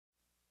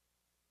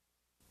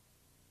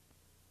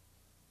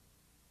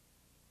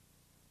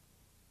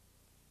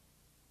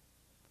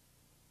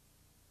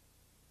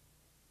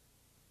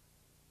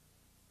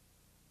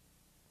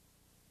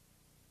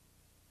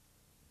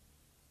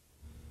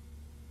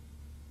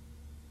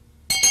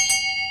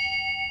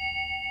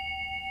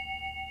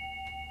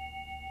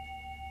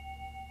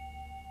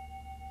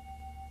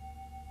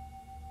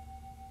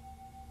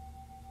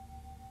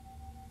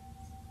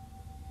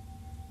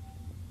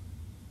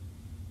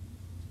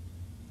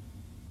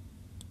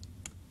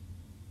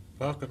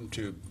Welcome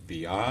to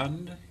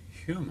Beyond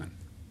Human,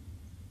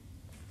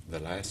 the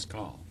last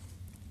call.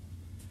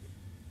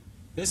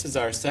 This is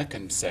our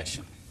second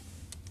session.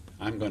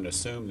 I'm going to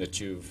assume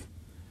that you've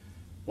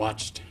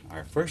watched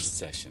our first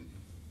session.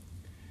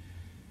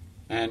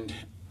 And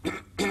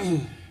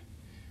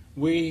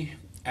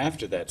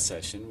after that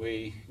session,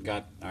 we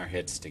got our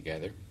heads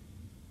together,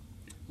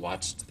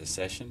 watched the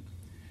session,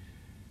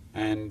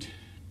 and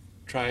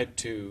tried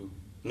to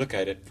look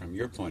at it from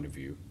your point of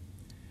view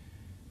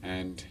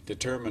and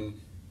determine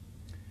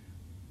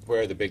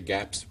where the big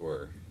gaps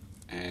were.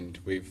 And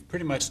we've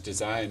pretty much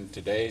designed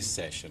today's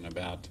session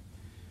about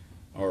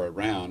or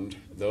around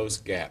those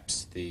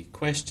gaps, the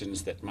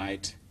questions that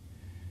might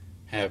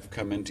have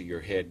come into your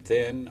head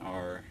then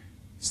or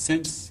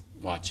since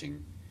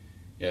watching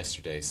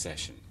yesterday's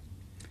session.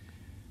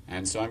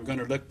 And so I'm going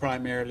to look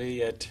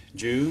primarily at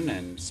June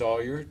and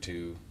Sawyer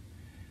to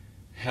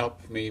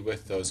help me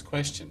with those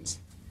questions.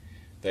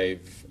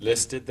 They've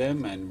listed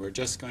them, and we're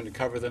just going to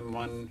cover them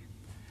one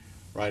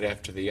right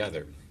after the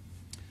other.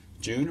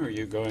 June, are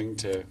you going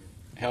to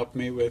help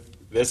me with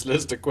this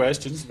list of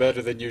questions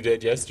better than you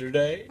did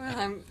yesterday?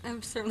 Well,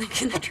 I'm certainly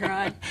going to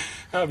try.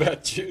 How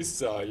about you,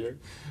 Sawyer?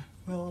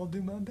 Well, I'll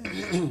do my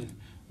best.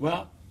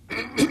 Well,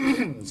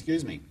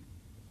 excuse me.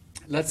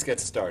 Let's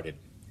get started.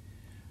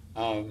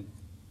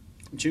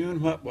 June,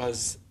 what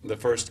was the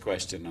first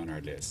question on our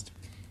list?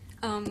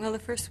 Well, the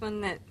first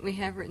one that we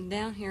have written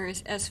down here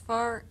is, as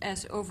far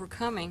as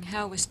overcoming,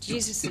 how was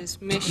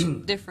Jesus'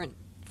 mission different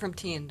from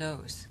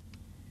Tiendo's?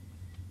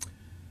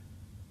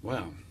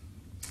 Well,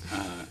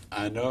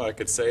 I know I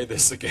could say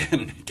this again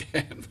and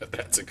again, but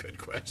that's a good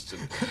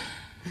question.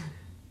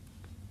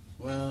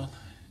 Well,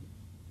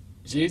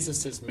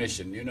 Jesus'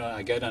 mission,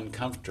 I get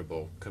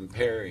uncomfortable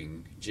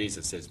comparing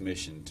Jesus'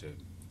 mission to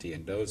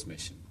Tiendo's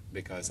mission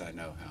because I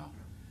know how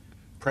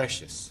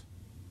precious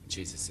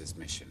Jesus'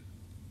 mission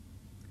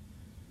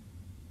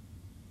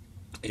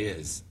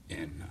is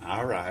in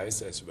our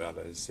eyes as well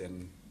as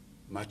in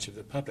much of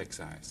the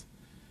public's eyes.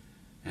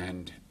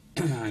 And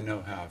I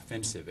know how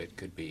offensive it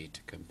could be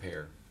to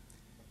compare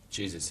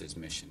Jesus'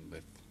 mission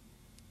with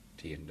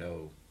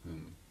Tiendo,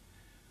 whom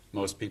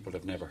most people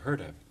have never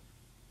heard of.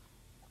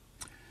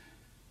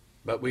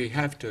 But we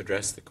have to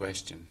address the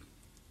question.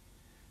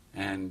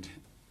 And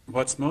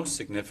what's most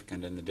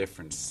significant in the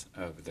difference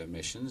of the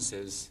missions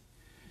is,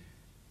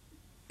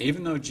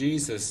 even though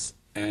Jesus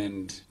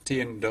and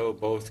Tiendo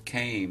both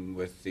came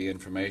with the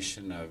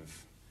information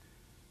of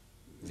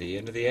the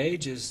end of the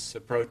age is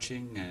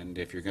approaching, and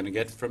if you're going to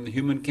get from the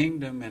human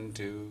kingdom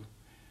into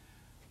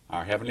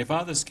our Heavenly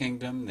Father's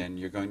kingdom, then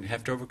you're going to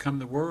have to overcome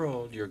the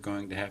world. You're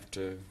going to have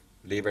to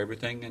leave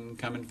everything and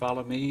come and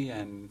follow me,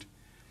 and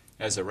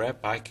as a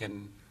rep, I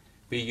can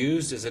be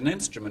used as an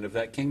instrument of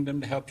that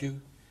kingdom to help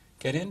you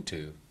get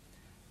into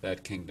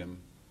that kingdom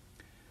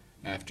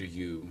after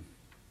you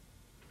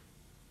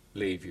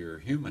leave your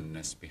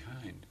humanness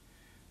behind.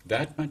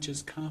 That much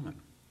is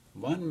common.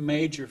 One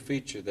major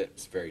feature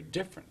that's very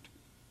different.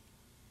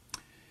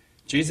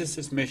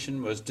 Jesus'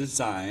 mission was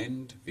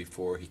designed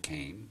before he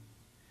came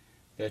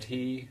that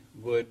he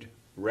would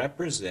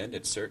represent,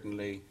 it's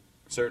certainly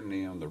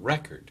on the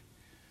record,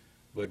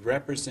 would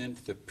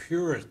represent the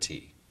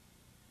purity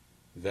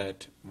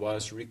that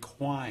was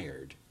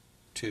required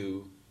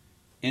to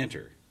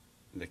enter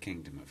the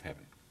kingdom of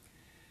heaven.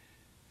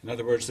 In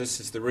other words,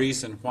 this is the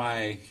reason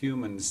why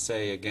humans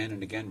say again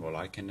and again, well,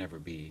 I can never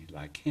be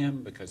like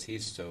him because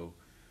he's so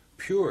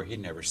pure. He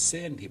never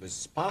sinned. He was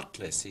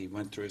spotless. He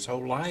went through his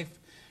whole life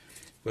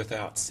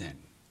without sin.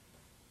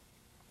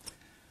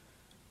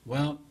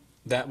 Well,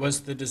 that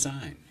was the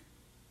design.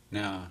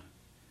 Now,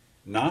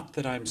 not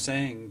that I'm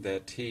saying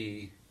that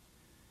he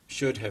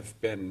should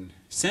have been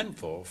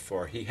sinful,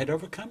 for he had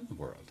overcome the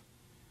world.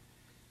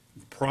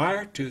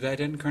 Prior to that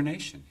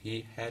incarnation,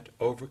 he had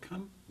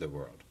overcome the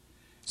world.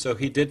 So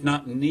he did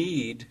not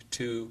need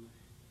to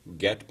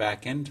get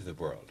back into the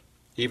world,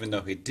 even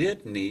though he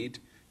did need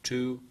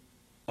to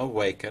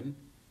awaken,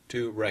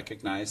 to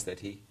recognize that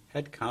he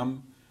had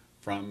come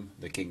from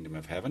the kingdom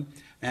of heaven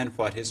and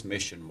what his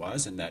mission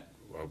was, and that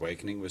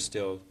awakening was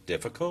still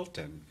difficult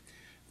and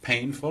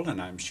painful, and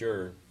I'm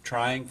sure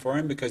trying for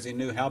him because he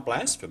knew how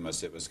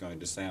blasphemous it was going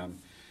to sound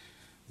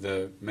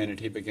the minute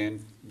he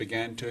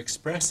began to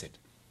express it.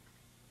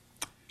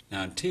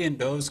 Now, in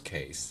Tiendo's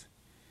case,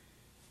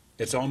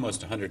 it's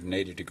almost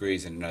 180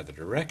 degrees in another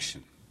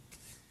direction.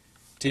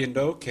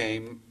 Tiendo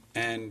came,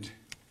 and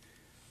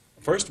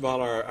first of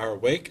all, our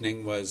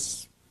awakening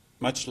was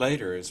much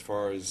later as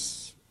far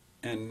as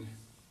in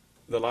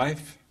the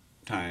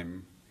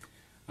lifetime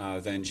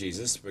than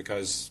Jesus,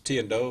 because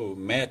Tiendo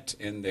met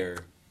in their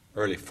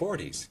early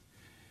 40s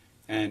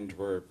and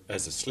were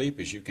as asleep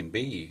as you can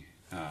be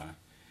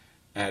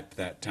at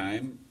that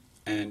time.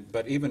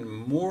 But even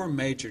more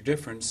major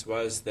difference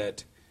was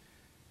that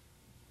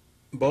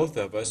both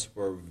of us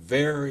were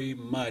very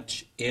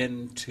much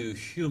into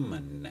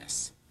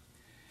humanness.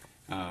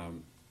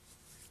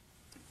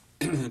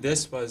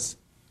 This was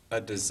a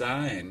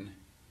design,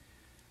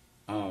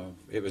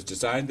 it was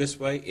designed this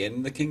way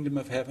in the kingdom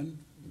of heaven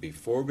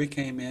before we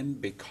came in,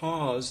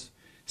 because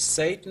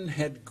Satan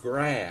had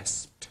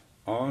grasped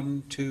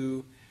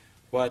onto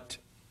what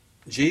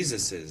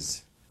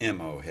Jesus's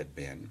MO had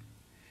been,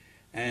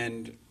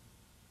 and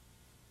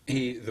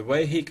the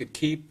way he could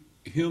keep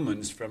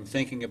humans from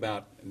thinking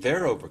about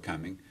their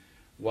overcoming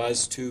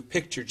was to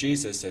picture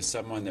Jesus as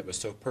someone that was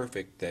so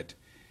perfect that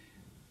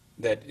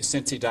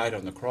since he died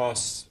on the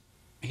cross,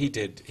 he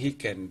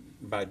can,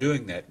 by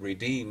doing that,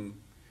 redeem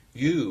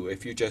you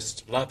if you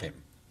just love him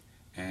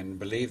and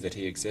believe that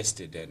he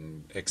existed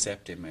and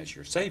accept him as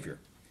your Savior.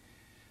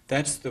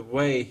 That's the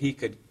way he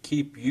could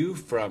keep you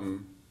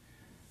from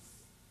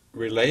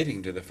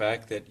relating to the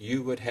fact that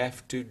you would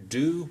have to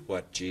do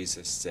what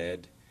Jesus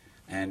said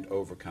and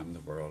overcome the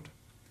world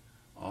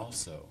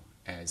also,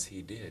 as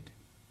he did.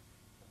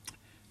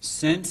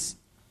 Since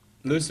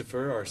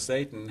Lucifer, or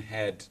Satan,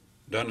 had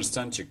done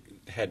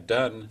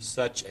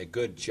such a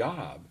good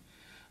job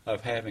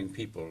of having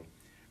people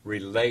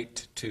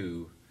relate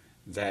to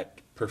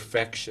that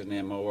perfection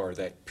MO, or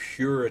that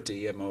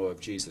purity MO of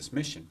Jesus'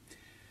 mission,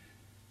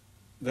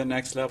 the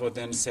next level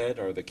then said,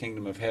 or the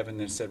kingdom of heaven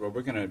then said, well,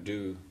 we're going to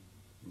do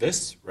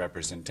this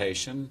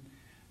representation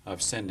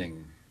of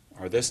sending,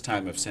 or this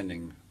time of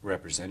sending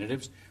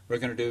representatives. We're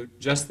going to do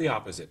just the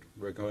opposite.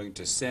 We're going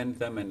to send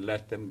them and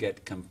let them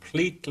get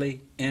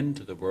completely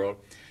into the world,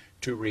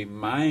 to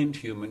remind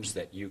humans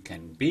that you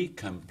can be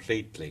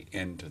completely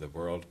into the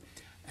world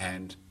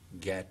and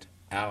get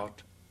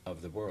out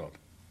of the world.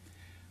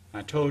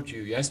 I told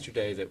you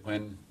yesterday that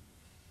when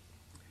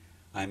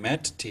I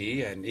met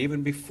T, and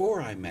even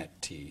before I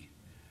met T,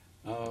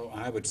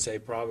 I would say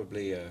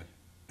probably a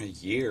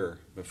year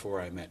before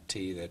I met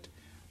T, that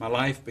my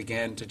life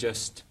began to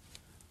just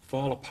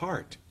fall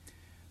apart.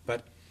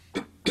 But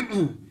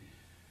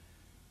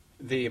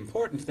the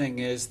important thing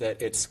is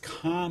that it's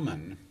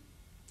common,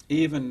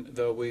 even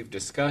though we've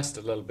discussed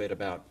a little bit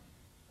about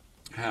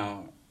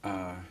how,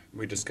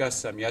 we discussed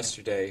some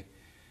yesterday,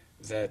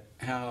 that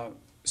how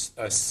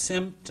a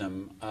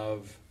symptom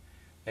of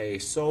a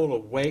soul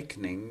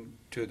awakening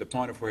to the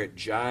point of where it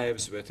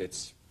jives with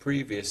its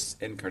previous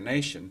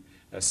incarnation,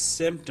 a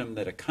symptom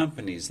that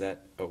accompanies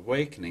that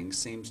awakening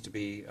seems to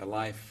be a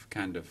life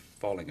kind of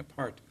falling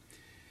apart.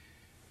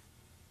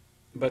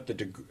 But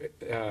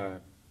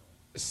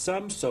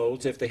some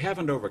souls, if they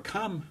haven't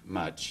overcome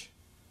much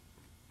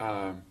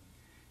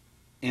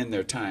in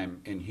their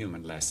time in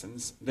human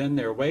lessons, then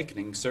their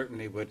awakening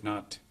certainly would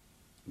not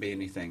be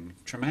anything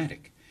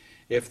traumatic.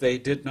 If they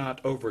did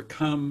not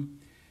overcome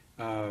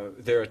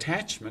their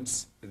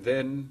attachments,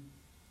 then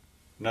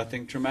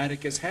nothing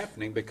traumatic is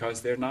happening,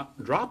 because they're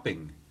not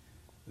dropping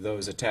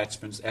those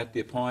attachments at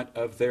the point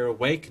of their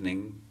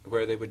awakening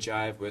where they would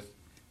jive with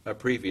a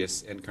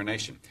previous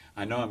incarnation.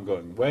 I know I'm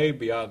going way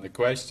beyond the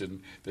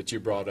question that you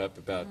brought up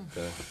about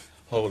the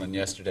hole in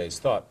yesterday's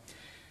thought.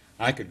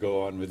 I could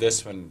go on with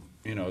this one,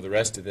 the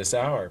rest of this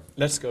hour.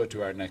 Let's go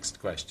to our next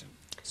question.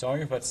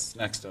 Sawyer, what's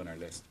next on our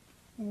list?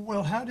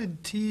 Well, how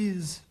did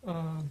T's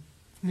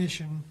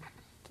mission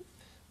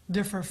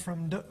differ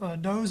from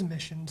Doe's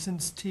mission,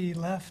 since T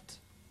left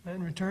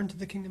and returned to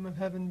the kingdom of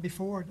heaven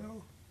before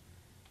Doe?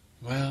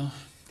 Well,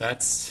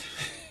 that's...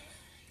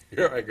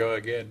 here I go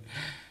again.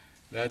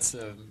 That's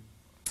an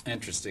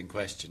interesting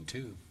question,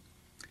 too.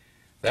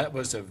 That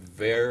was a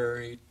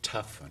very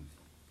tough one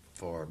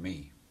for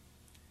me.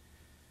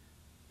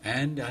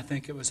 And I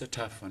think it was a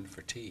tough one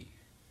for T,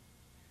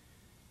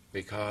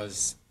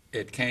 because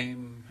it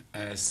came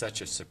as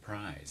such a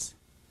surprise.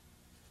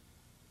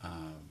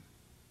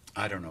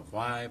 I don't know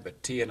why,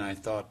 but T and I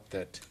thought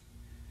that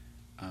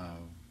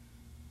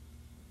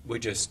we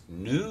just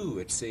knew,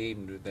 it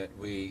seemed, that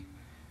we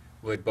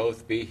would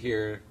both be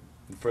here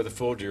for the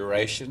full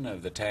duration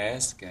of the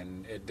task,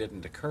 and it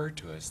didn't occur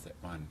to us that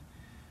one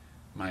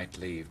might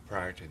leave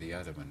prior to the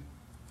other one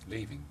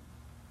leaving.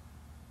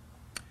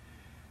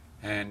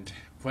 And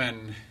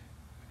when,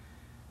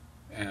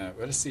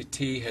 let's see,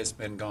 T has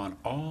been gone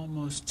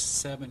almost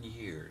 7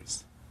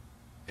 years.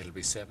 It'll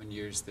be 7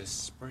 years this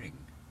spring,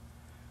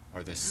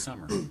 or this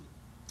summer.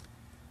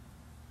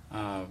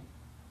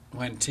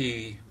 When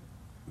T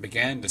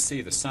began to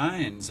see the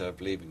signs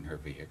of leaving her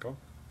vehicle,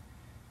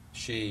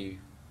 she,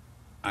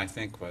 I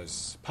think,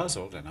 was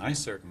puzzled, and I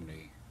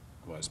certainly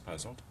was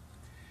puzzled.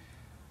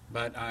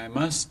 But I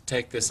must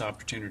take this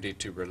opportunity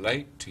to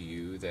relate to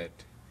you that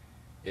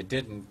it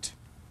didn't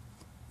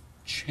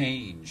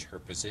change her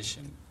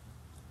position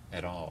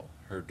at all,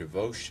 her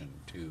devotion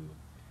to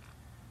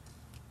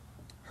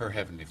her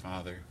Heavenly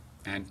Father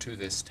and to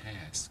this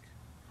task.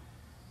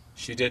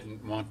 She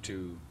didn't want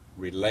to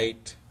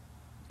relate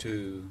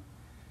to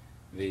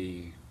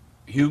the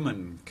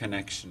human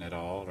connection at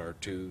all, or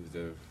to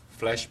the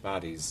flesh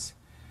body's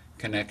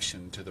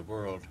connection to the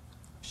world.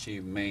 She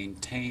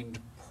maintained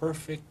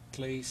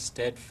perfectly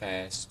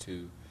steadfast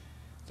to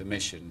the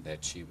mission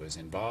that she was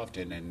involved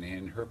in, and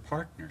in her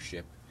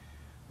partnership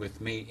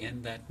with me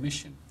in that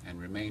mission, and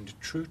remained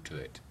true to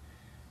it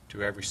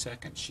to every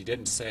second. She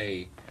didn't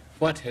say,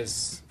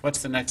 what's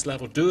the next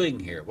level doing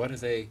here?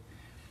 What's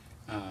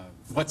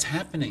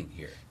happening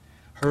here?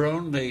 Her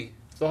only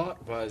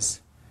thought was,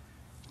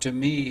 to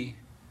me,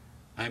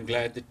 I'm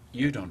glad that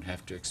you don't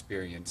have to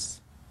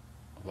experience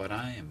what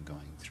I am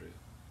going through.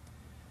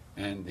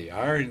 And the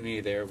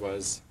irony there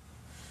was,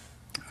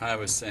 I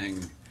was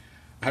saying,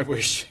 I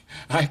wish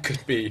I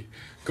could be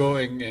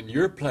going in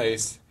your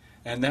place,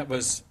 and that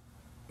was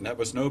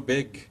no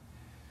big,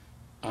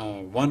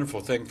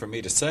 wonderful thing for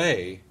me to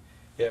say.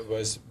 It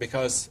was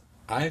because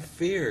I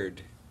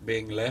feared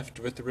being left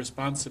with the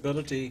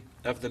responsibility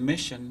of the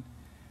mission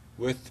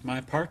with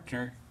my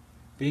partner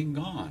being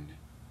gone.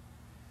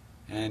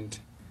 And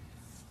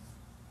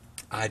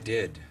I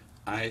did.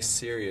 I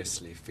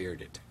seriously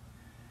feared it.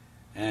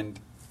 And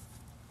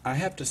I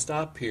have to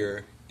stop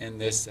here in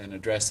this and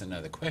address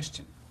another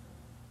question.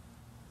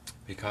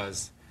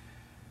 Because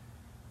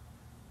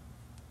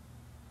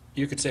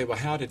you could say, well,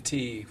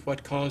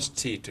 what caused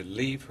T to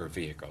leave her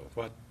vehicle?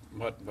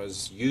 What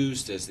was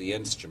used as the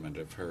instrument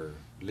of her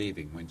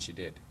leaving when she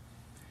did?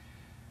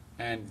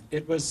 And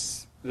it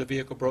was the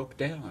vehicle broke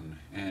down.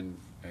 And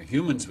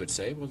humans would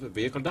say, well, the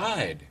vehicle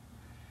died.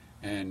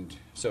 And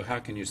so how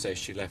can you say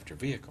she left her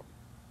vehicle?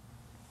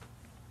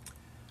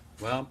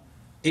 Well,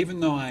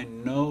 even though I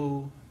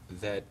know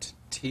that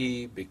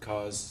T,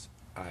 because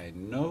I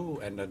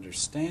know and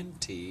understand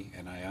T,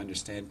 and I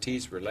understand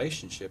T's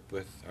relationship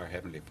with our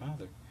Heavenly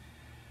Father,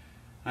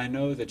 I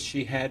know that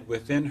she had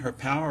within her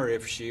power,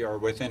 or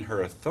within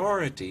her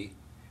authority,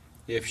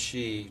 if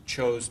she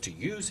chose to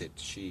use it,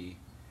 she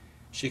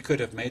could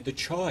have made the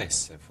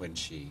choice of when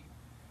she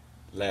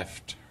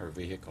left her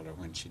vehicle or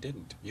when she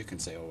didn't. You can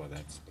say, oh, well,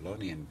 that's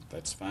baloney, and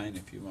that's fine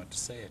if you want to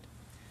say it.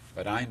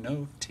 But I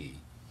know T.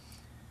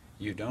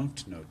 You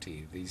don't know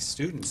T. These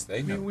students,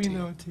 they know T. We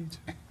know T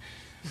too.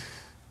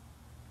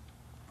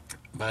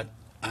 But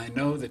I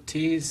know that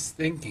T's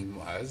thinking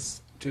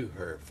was, to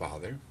her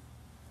father,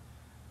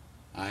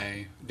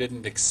 I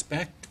didn't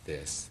expect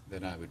this,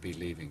 that I would be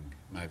leaving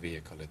my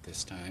vehicle at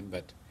this time,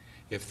 but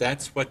if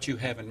that's what you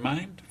have in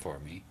mind for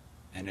me,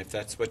 and if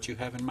that's what you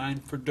have in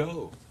mind for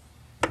Doe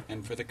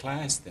and for the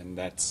class, then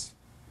that's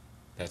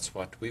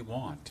what we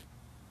want.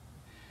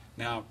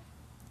 Now,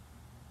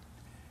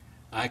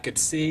 I could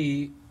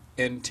see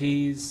in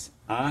T's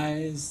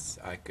eyes,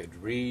 I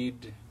could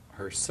read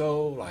her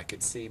soul, I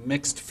could see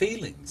mixed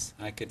feelings.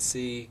 I could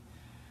see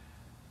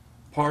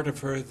part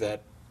of her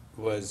that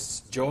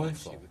was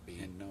joyful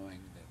in knowing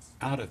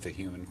that out of the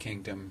human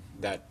kingdom,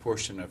 that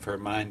portion of her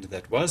mind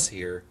that was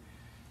here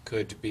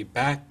could be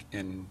back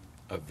in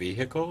a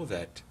vehicle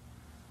that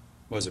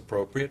was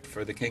appropriate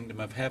for the kingdom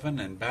of heaven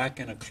and back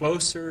in a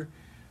closer,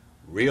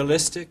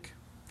 realistic,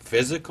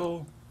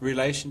 physical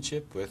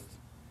relationship with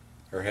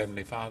her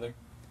Heavenly Father.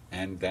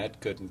 And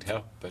that couldn't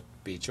help but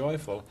be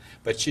joyful.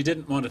 But she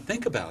didn't want to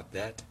think about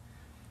that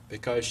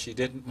because she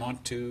didn't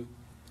want to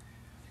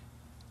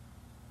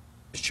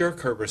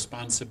shirk her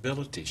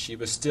responsibility. She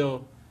was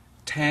still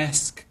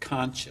task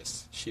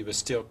conscious. She was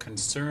still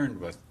concerned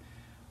with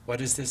what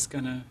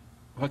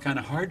kind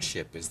of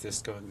hardship is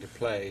this going to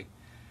play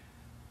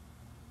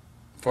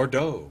for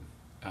Doe?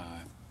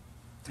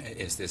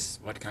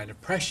 What kind of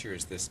pressure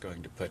is this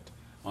going to put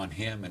on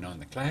him and on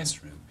the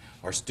classroom?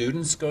 Are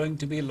students going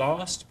to be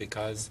lost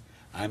because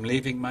I'm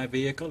leaving my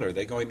vehicle? Are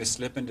they going to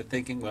slip into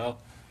thinking, well,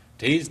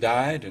 T's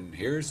died and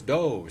here's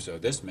Doe, so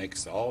this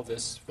makes all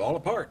this fall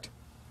apart?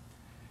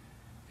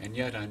 And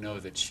yet I know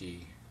that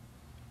she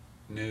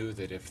knew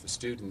that if the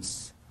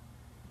students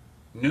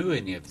knew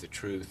any of the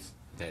truth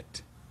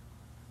that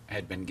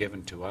had been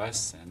given to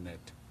us and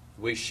that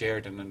we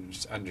shared an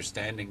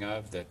understanding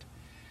of, that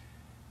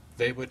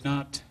they would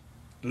not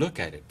look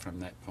at it from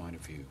that point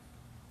of view.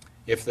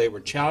 If they were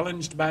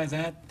challenged by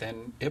that,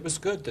 then it was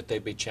good that they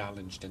be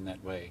challenged in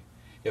that way.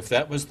 If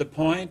that was the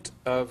point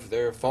of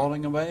their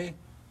falling away,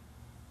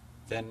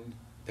 then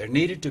there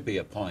needed to be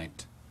a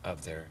point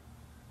of their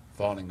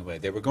falling away.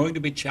 They were going to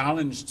be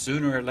challenged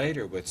sooner or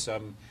later with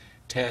some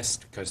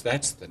test, because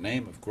that's the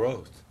name of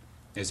growth,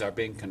 is our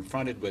being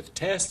confronted with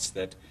tests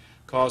that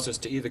cause us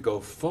to either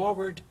go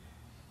forward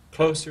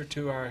closer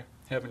to our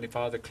Heavenly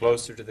Father,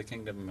 closer to the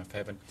kingdom of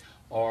heaven,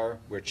 or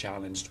we're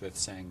challenged with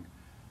saying,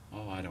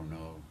 oh, I don't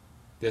know,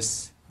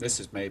 this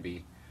is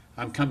maybe,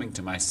 I'm coming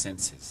to my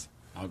senses.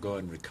 I'll go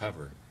and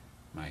recover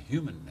my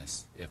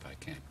humanness if I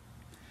can.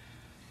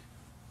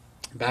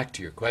 Back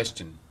to your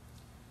question.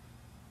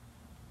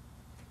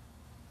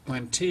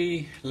 When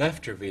T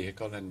left her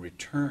vehicle and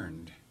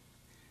returned,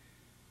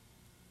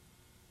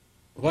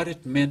 what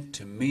it meant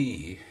to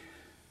me,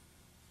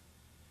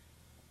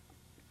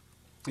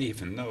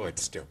 even though it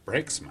still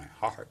breaks my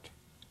heart,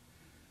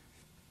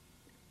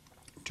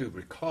 to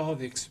recall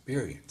the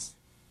experience,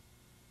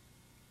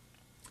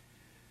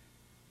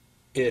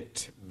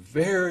 it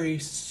very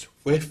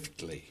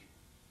swiftly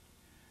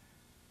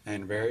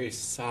and very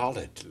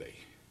solidly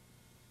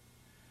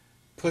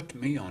put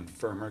me on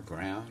firmer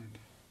ground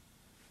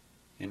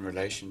in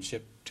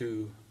relationship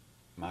to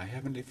my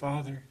Heavenly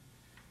Father.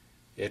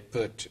 It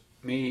put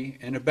me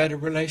in a better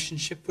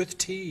relationship with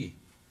T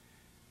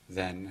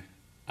than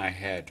I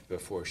had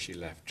before she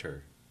left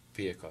her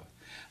vehicle.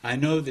 I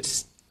know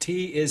that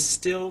T is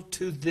still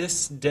to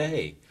this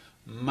day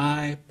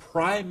my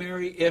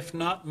primary, if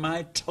not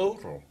my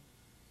total,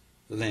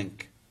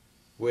 link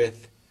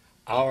with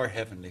our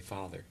Heavenly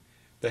Father.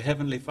 The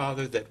Heavenly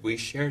Father that we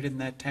shared in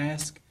that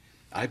task,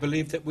 I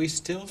believe that we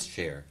still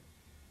share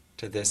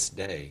to this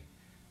day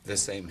the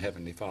same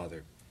Heavenly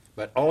Father.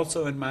 But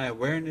also in my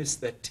awareness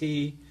that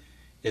T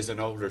is an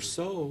older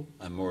soul,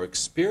 a more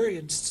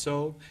experienced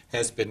soul,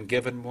 has been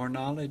given more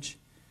knowledge,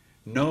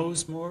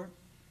 knows more,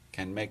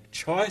 can make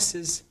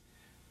choices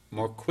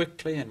more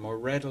quickly and more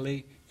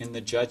readily in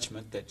the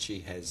judgment that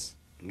she has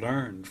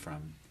learned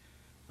from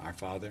our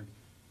Father.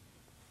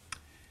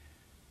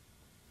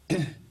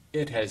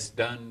 It has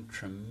done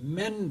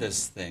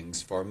tremendous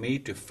things for me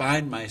to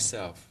find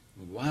myself,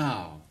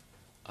 wow,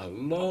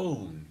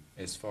 alone,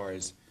 as far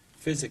as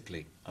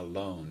physically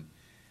alone.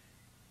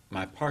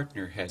 My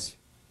partner has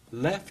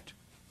left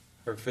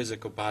her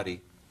physical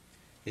body.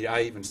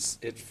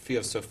 It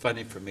feels so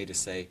funny for me to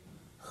say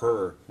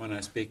her when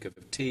I speak of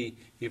T,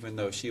 even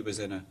though she was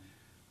in a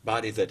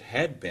body that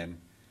had been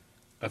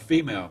a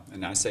female.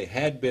 And I say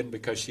had been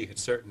because she had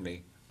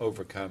certainly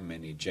overcome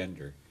any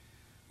gender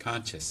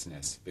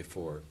consciousness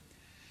before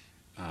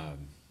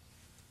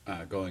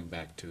going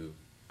back to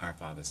our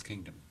Father's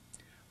kingdom.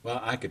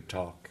 Well, I could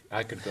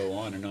go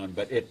on and on,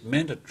 but it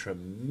meant a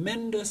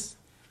tremendous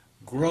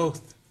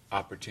growth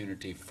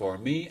opportunity for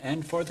me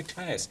and for the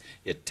class.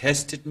 It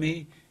tested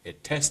me,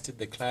 it tested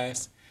the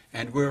class,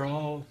 and we're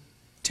all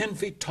 10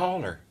 feet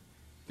taller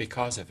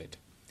because of it.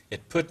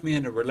 It put me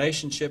in a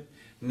relationship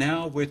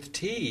now with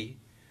T,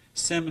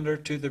 similar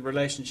to the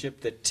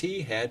relationship that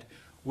T had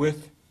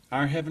with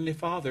our Heavenly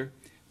Father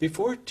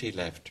before T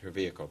left her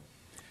vehicle.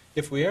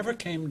 If we ever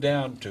came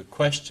down to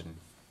question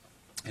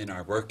in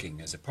our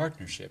working as a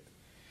partnership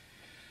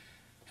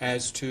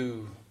as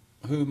to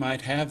who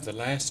might have the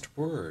last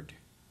word,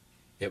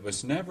 it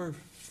was never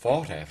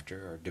fought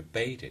after or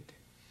debated,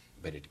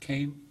 but it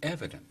came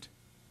evident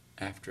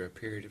after a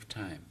period of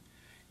time.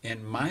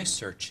 In my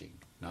searching,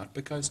 not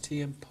because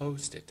T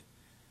imposed it,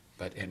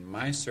 but in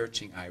my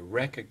searching I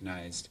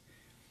recognized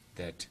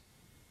that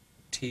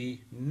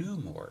T knew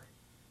more.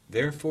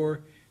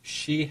 Therefore,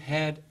 she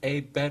had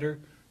a better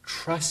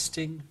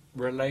trusting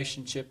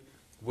relationship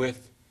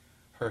with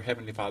her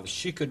Heavenly Father.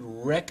 She could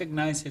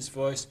recognize His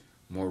voice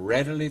more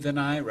readily than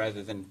I,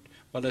 rather than,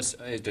 well, does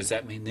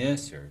that mean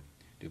this, or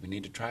do we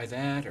need to try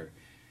that? Or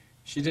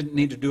she didn't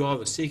need to do all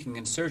the seeking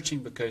and searching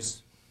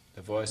because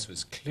the voice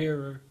was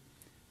clearer,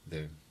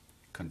 the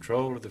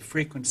control of the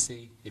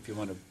frequency, if you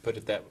want to put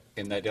it that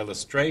in that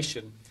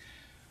illustration,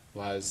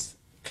 was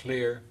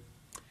clear.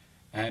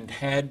 And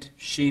had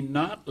she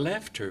not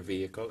left her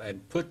vehicle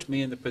and put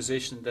me in the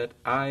position that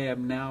I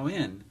am now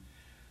in,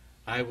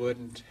 I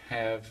wouldn't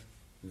have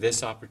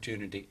this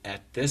opportunity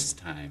at this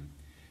time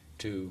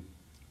to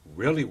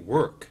really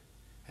work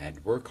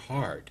and work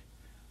hard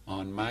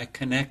on my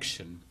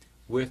connection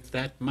with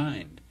that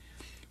mind.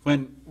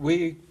 When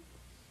the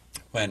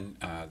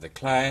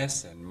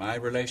class and my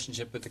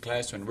relationship with the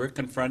class, when we're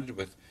confronted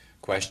with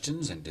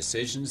questions and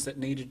decisions that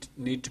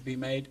need to be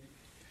made,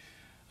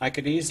 I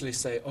could easily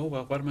say, oh,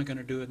 well, what am I going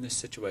to do in this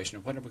situation?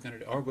 Or what am I going to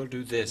do? Or we'll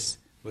do this,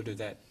 we'll do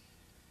that.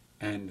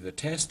 And the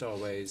test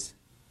always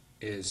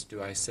is,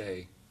 do I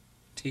say,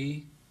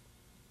 T,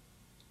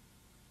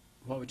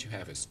 what would you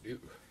have us do?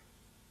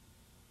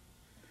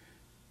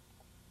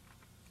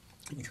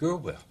 Your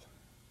will,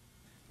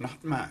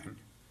 not mine,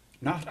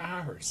 not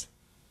ours.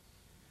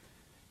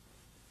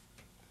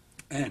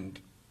 And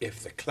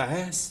if the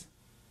class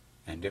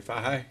and if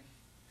I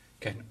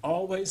can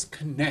always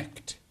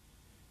connect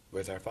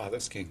with our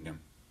Father's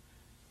kingdom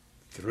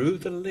through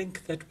the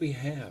link that we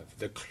have,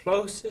 the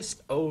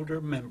closest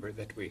older member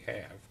that we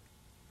have,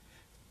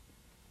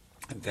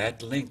 and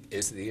that link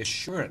is the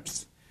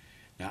assurance.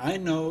 Now I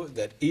know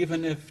that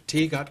even if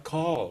T got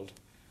called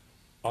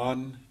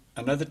on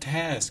another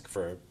task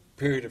for a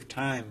period of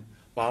time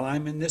while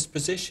I'm in this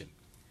position,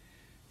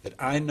 that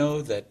I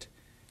know that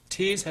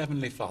T's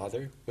Heavenly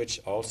Father, which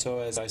also,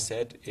 as I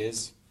said,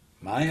 is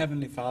my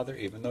Heavenly Father,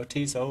 even though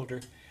T's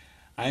older,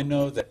 I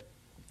know that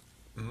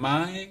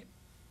my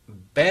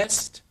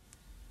best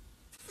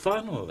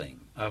funneling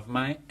of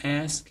my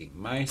asking,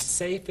 my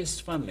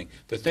safest funneling,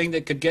 the thing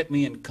that could get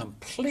me in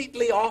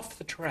completely off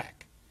the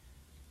track,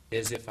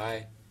 is if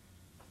I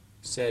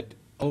said,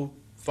 oh,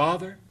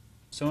 Father,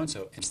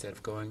 so-and-so, instead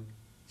of going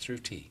through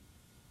T.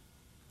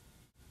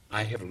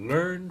 I have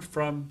learned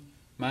from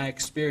my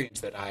experience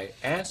that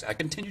I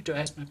continue to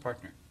ask my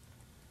partner.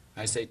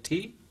 I say,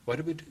 T, what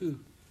do we do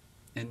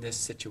in this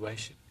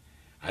situation?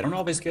 I don't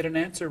always get an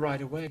answer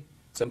right away.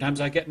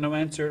 Sometimes I get no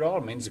answer at all.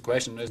 It means the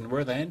question isn't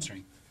worth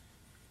answering.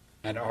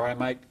 Or I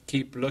might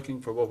keep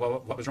looking for,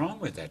 well, what was wrong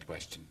with that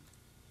question?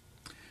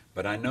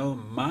 But I know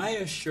my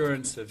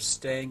assurance of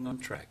staying on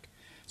track.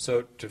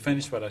 So to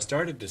finish what I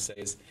started to say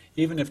is,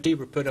 even if T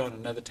were put on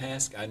another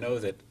task, I know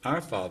that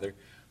our Father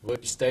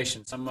would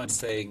station someone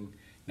saying,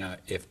 now,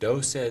 if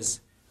Doe says,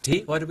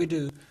 T, what do we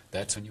do?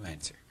 That's when you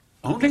answer.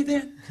 Only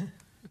then.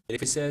 If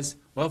he says,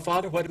 well,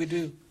 Father, what do we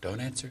do? Don't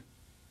answer,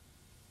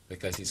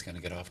 because he's going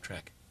to get off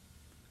track.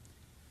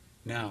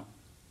 Now,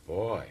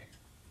 boy,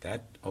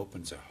 that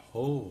opens a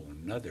whole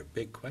nother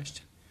big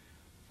question.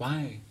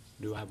 Why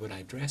would I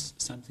address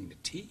something to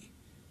T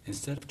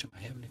instead of to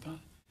my Heavenly Father?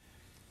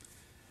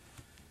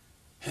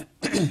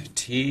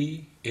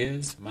 T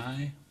is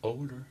my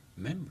older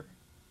member.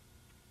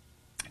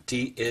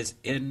 T is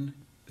in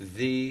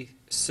the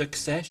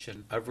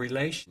succession of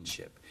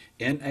relationship.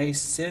 In a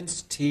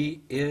sense,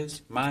 T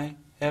is my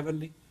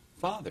Heavenly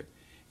Father,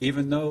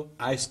 even though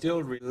I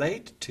still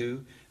relate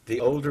to the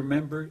older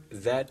member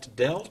that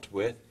dealt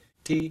with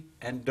T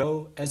and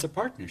Do as a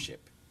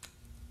partnership.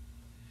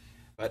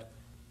 But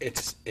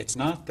it's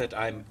not that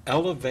I'm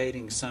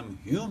elevating some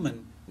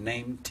human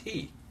named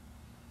T.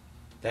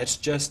 That's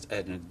just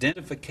an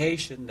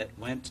identification that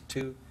went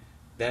to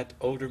that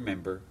older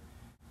member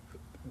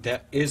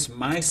that is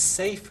my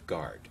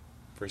safeguard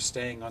for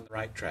staying on the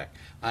right track.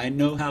 I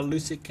know how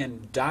Lucy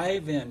can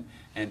dive in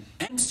and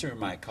answer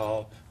my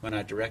call when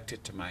I direct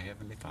it to my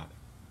Heavenly Father.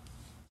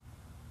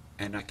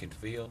 And I can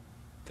feel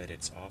that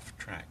it's off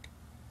track.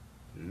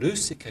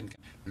 Lucy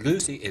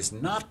is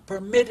not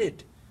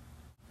permitted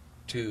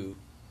to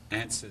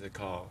answer the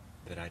call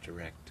that I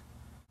direct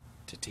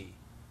to T.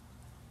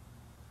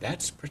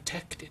 That's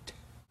protected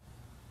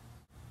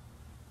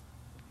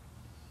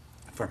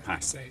for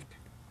my sake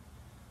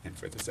and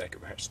for the sake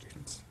of our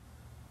students.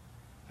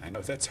 I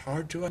know that's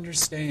hard to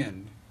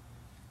understand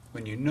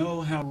when you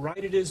know how right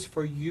it is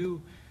for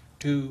you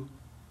to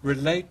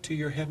relate to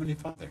your Heavenly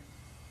Father.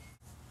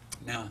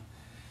 Now,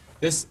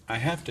 I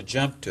have to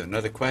jump to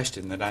another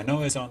question that I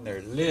know is on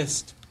their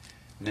list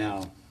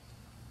now,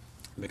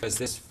 because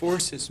this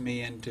forces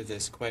me into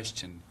this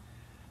question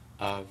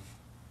of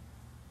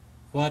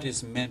what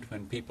is meant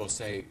when people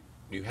say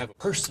you have a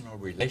personal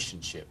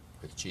relationship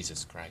with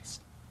Jesus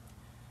Christ.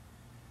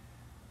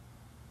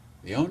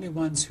 The only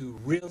ones who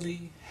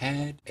really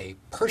had a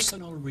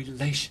personal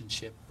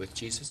relationship with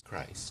Jesus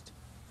Christ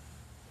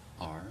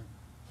are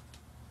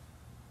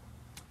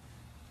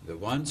the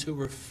ones who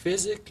were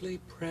physically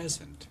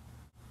present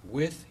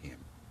with him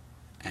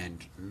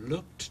and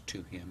looked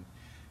to him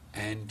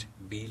and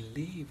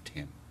believed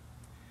him.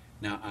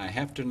 Now, I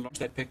have to enlarge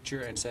that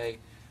picture and say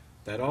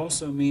that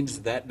also means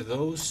that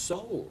those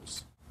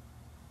souls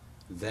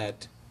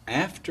that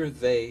after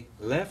they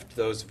left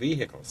those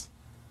vehicles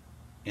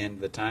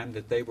in the time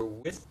that they were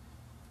with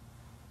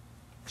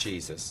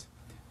Jesus,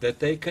 that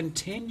they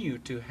continue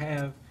to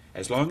have,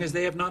 as long as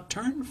they have not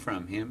turned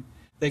from him,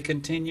 they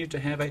continue to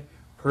have a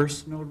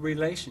personal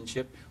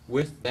relationship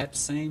with that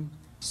same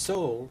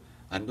soul,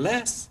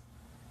 unless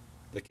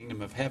the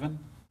kingdom of heaven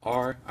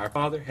or our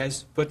Father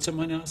has put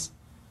someone else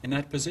in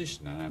that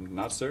position. And I'm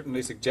not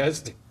certainly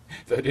suggesting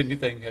that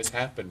anything has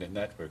happened in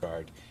that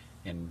regard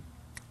in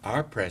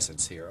our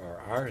presence here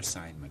or our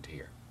assignment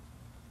here.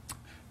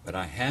 But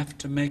I have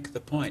to make the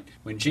point.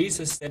 When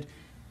Jesus said,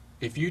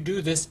 if you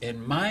do this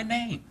in my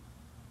name,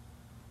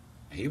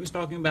 he was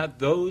talking about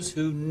those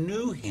who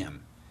knew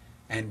him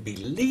and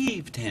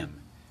believed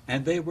him.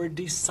 And they were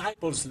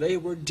disciples. They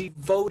were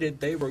devoted.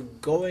 They were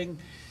going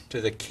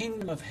to the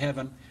kingdom of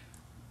heaven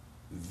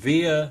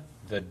via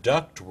the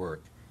ductwork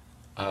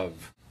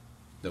of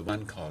the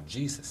one called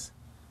Jesus.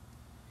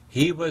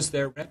 He was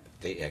their rep.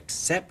 They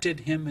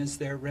accepted him as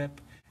their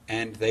rep.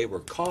 And they were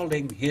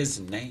calling his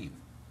name.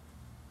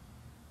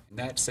 In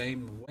that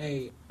same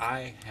way,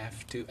 I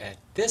have to, at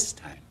this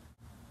time,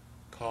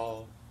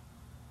 call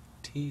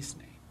T's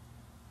name.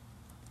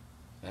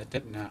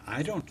 Now,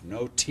 I don't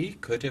know. T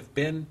could have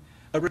been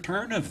a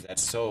return of that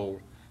soul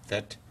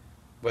that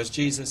was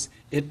Jesus.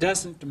 It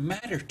doesn't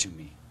matter to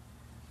me.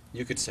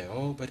 You could say,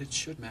 oh, but it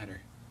should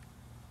matter.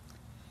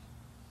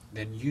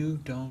 Then you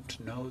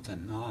don't know the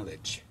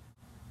knowledge.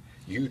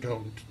 You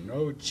don't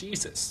know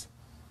Jesus.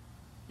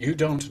 You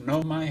don't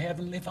know my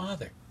Heavenly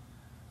Father.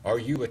 Or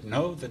you would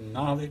know the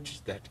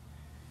knowledge that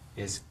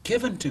is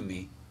given to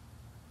me,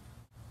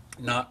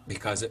 not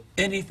because of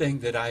anything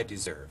that I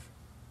deserve,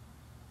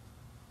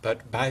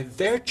 but by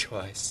their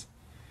choice.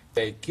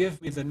 They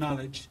give me the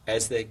knowledge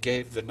as they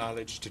gave the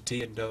knowledge to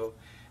T and Do,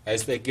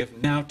 as they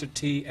give now to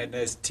T, and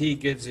as T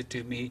gives it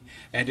to me.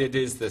 And it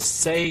is the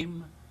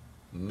same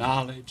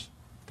knowledge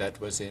that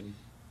was in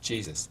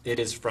Jesus. It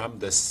is from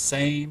the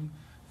same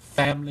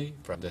family,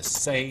 from the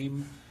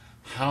same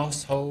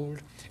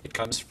household. It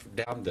comes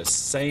down the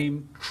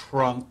same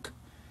trunk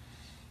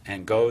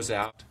and goes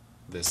out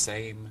the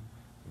same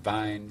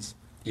vines.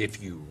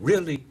 If you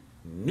really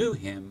knew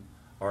him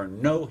or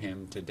know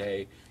him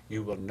today,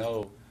 you will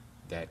know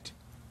that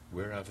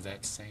we're of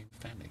that same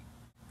family,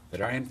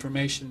 that our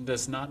information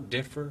does not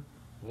differ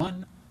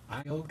one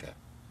iota,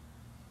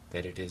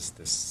 that it is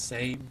the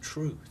same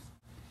truth,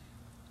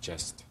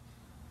 just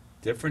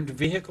different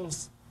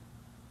vehicles,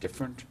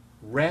 different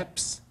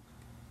reps.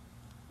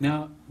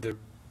 Now, the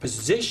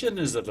position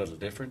is a little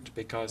different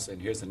because,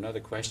 and here's another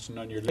question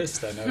on your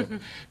list, I know,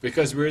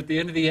 because we're at the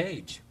end of the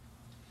age.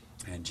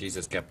 And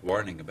Jesus kept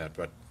warning about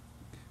what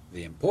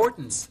the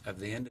importance of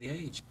the end of the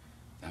age.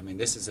 I mean,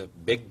 this is a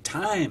big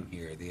time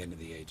here at the end of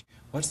the age.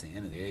 What's the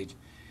end of the age?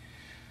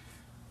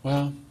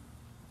 Well,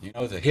 you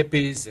know, the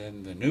hippies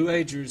and the New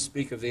Agers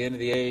speak of the end of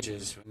the age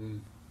as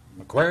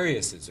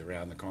Aquarius is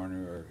around the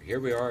corner, or here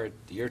we are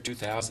at the year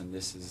 2000,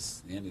 this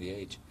is the end of the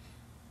age.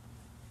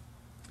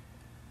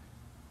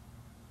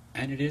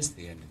 And it is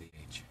the end of the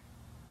age.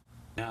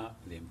 Now,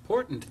 the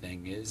important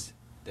thing is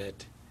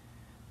that,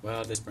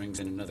 well, this brings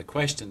in another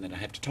question that I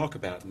have to talk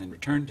about and then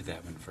return to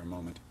that one for a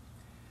moment.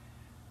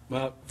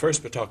 Well,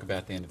 first we'll talk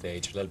about the end of the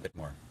age a little bit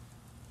more.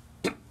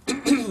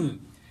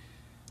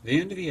 The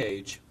end of the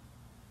age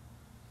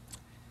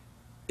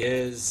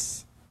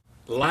is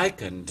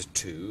likened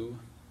to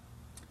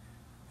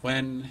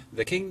when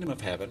the kingdom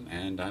of heaven,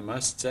 and I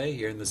must say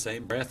here in the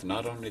same breath,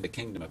 not only the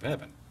kingdom of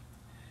heaven,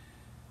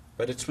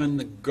 but it's when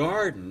the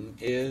garden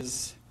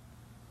is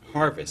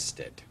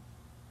harvested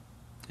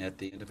at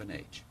the end of an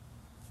age.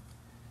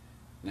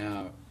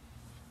 Now,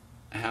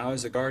 how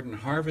is a garden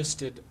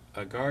harvested?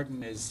 A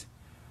garden is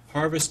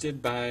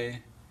harvested by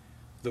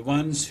the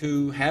ones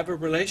who have a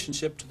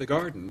relationship to the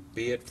garden,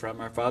 be it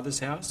from our Father's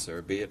house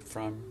or be it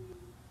from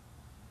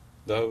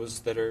those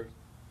that are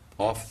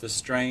off the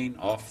strain,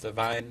 off the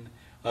vine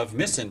of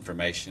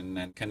misinformation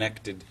and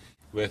connected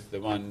with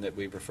the one that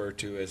we refer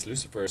to as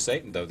Lucifer or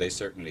Satan, though they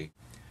certainly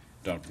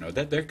don't know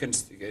that.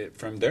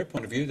 From their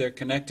point of view, they're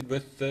connected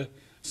with the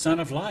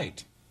Son of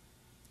Light,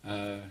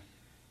 the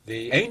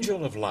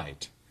angel of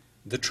light,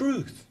 the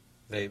truth.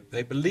 They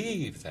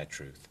believe that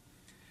truth.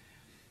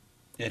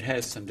 It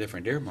has some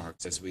different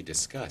earmarks, as we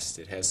discussed.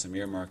 It has some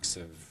earmarks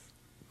of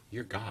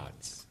your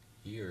gods,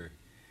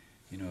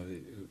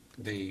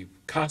 the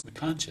cosmic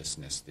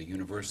consciousness, the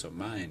universal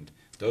mind.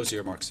 Those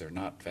earmarks are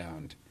not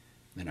found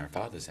in our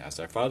Father's house.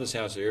 Our Father's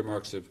house are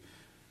earmarks of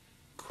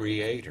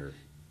Creator,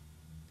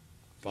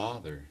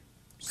 Father,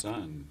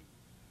 Son,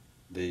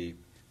 the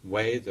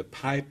way the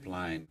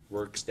pipeline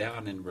works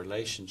down in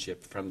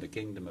relationship from the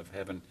kingdom of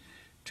heaven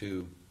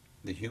to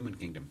the human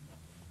kingdom.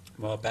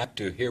 Well, back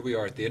to here we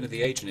are at the end of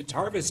the age, and it's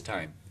harvest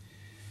time.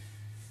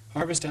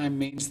 Harvest time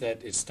means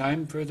that it's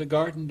time for the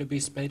garden to be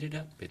spaded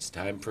up. It's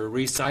time for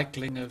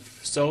recycling of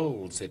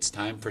souls. It's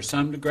time for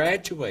some to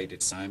graduate.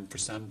 It's time for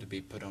some to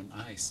be put on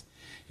ice.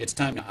 It's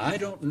time. Now, I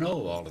don't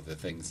know all of the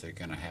things that are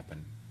going to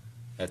happen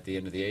at the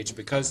end of the age,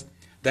 because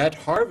that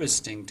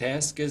harvesting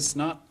task is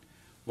not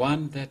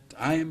one that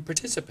I am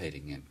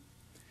participating in.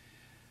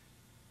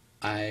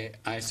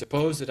 I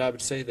suppose that I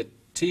would say that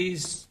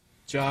T's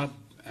job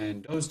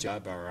and Do's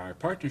job, or our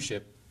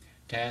partnership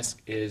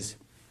task, is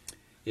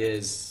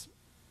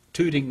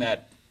tooting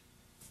that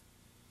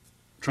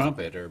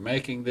trumpet or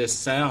making this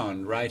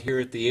sound right here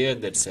at the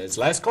end that says,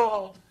 last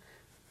call.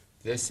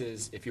 This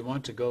is, if you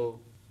want to go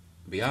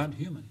beyond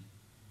human,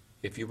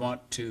 if you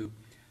want to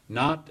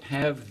not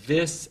have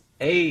this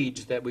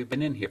age that we've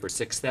been in here for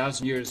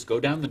 6,000 years go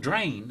down the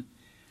drain,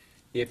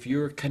 if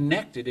you're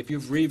connected, if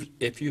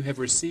you have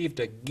received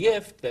a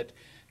gift that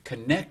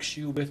connects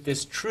you with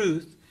this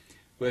truth,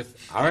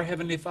 with our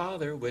Heavenly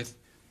Father, with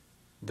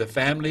the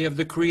family of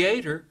the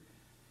Creator,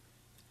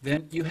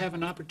 then you have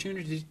an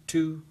opportunity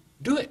to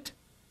do it,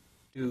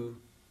 to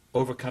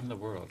overcome the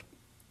world,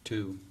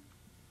 to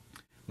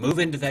move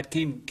into that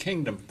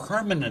kingdom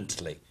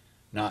permanently,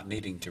 not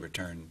needing to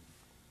return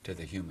to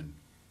the human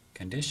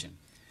condition.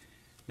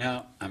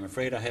 Now, I'm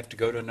afraid I have to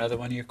go to another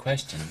one of your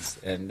questions,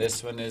 and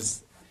this one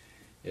is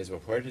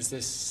well, where does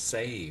this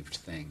saved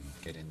thing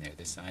get in there,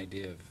 this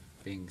idea of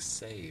being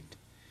saved?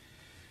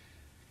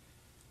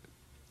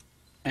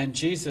 And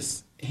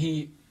Jesus,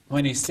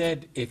 when he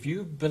said, if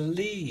you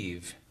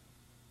believe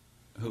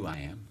who I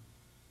am,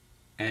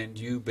 and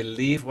you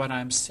believe what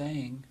I'm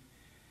saying,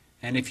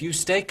 and if you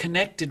stay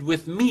connected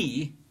with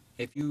me,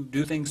 if you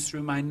do things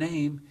through my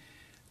name,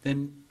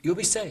 then you'll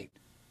be saved.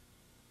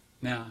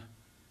 Now,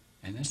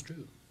 and that's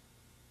true.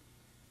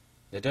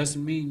 That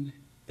doesn't mean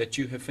that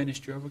you have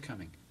finished your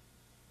overcoming.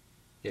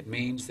 It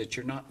means that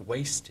you're not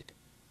wasted.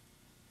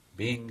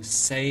 Being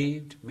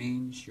saved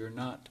means you're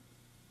not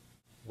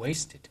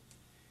wasted.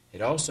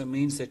 It also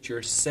means that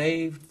you're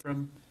saved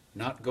from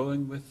not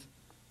going with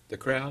the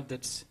crowd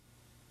that's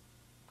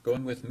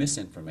going with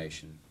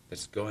misinformation,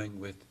 that's going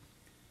with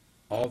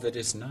all that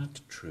is not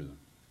true.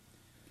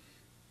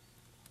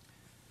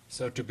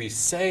 So to be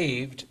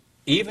saved,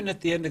 even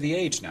at the end of the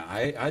age, now,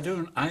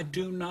 I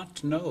do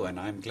not know, and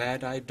I'm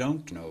glad I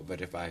don't know,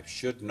 but if I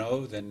should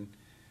know, then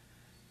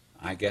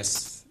I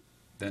guess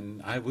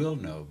then I will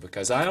know,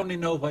 because I only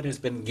know what has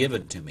been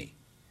given to me.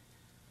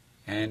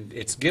 And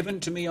it's given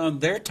to me on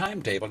their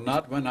timetable,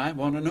 not when I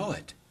want to know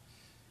it.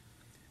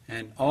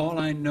 And all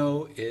I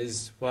know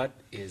is what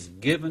is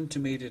given to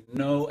me to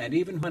know. And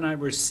even when I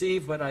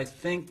receive what I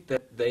think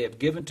that they have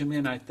given to me,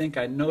 and I think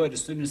I know it,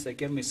 as soon as they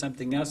give me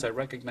something else, I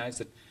recognize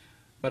that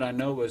what I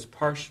know was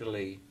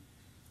partially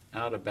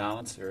out of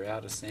balance or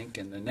out of sync.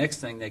 And the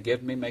next thing they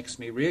give me makes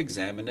me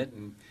re-examine it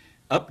and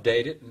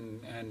update it.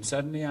 And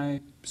suddenly I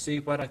see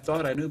what I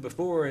thought I knew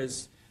before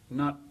is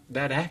not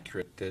that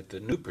accurate, that the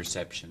new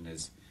perception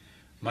is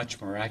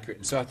much more accurate.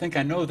 And so I think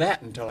I know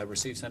that until I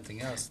receive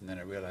something else, and then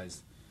I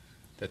realize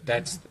that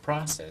that's the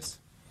process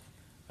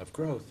of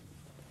growth.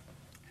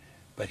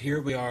 But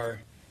here we are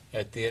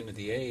at the end of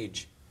the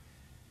age.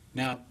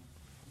 Now,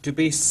 to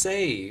be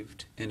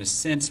saved, in a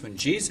sense, when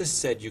Jesus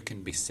said you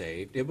can be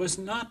saved, it was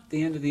not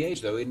the end of the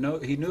age, though. He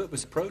knew it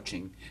was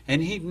approaching,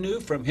 and he knew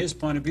from his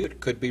point of view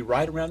it could be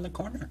right around the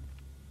corner.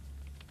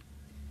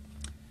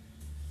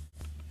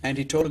 And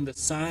he told him the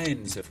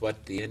signs of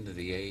what the end of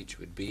the age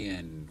would be,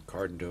 and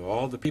according to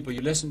all the people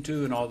you listen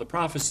to and all the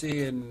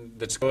prophecy and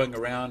that's going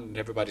around, and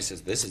everybody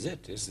says, this is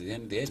it, this is the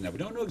end of the age. Now, we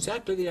don't know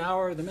exactly the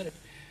hour or the minute.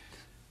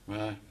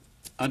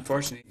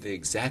 Unfortunately, the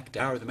exact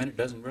hour or the minute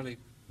doesn't really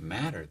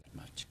matter that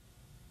much.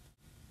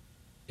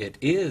 It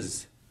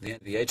is the end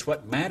of the age.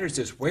 What matters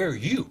is where are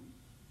you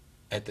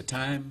at the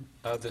time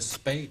of the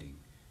spading,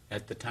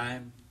 at the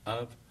time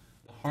of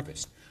the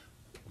harvest.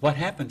 What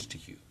happens to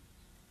you?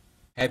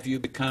 Have you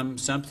become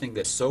something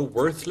that's so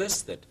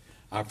worthless that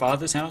our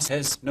Father's house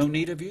has no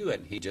need of you,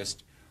 and he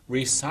just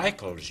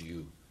recycles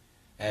you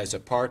as a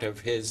part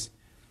of his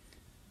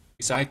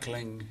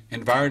recycling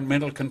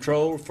environmental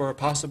control for a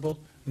possible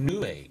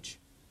new age?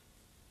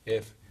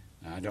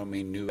 I don't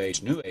mean new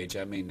age,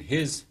 I mean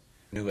his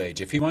new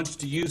age. If he wants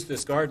to use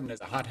this garden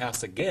as a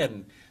hothouse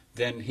again,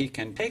 then he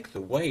can take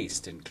the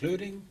waste,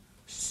 including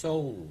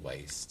soul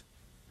waste,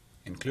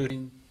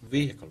 including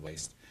vehicle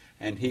waste,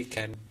 and he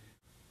can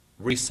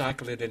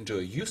recycle it into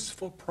a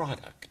useful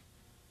product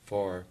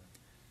for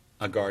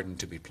a garden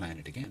to be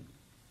planted again.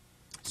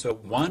 So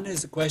one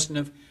is a question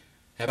of,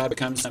 have I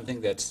become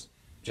something that's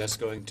just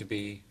going to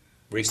be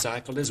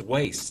recycled as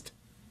waste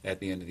at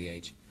the end of the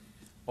age?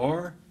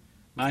 Or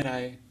might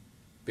I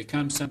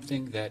become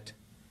something that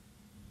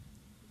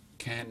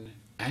can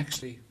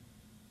actually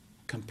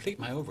complete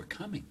my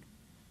overcoming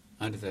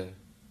under the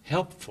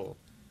helpful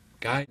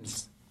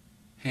guidance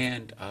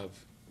hand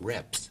of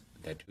reps,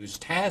 whose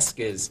task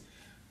is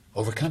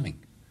overcoming.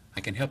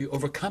 I can help you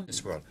overcome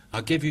this world.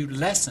 I'll give you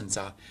lessons.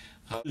 I'll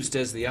use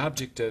as the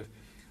object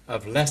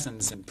of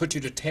lessons and put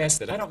you to test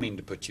that I don't mean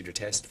to put you to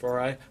test,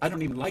 for I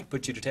don't even like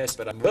put you to test,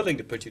 but I'm willing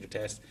to put you to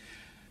test.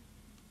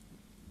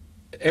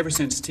 Ever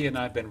since T and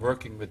I have been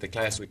working with the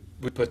class, we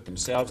put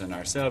themselves and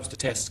ourselves to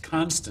test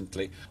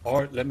constantly,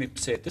 or let me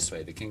say it this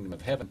way, the kingdom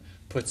of heaven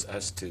puts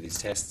us to these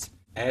tests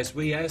as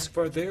we ask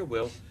for their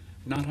will,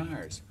 not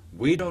ours.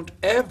 We don't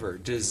ever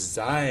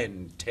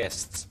design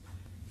tests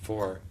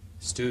for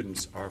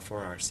students or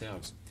for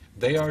ourselves.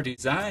 They are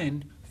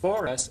designed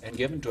for us and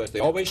given to us. They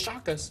always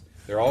shock us.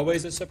 They're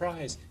always a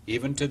surprise,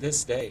 even to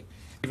this day.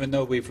 Even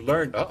though we've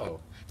learned,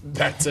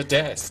 that's a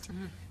test.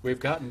 We've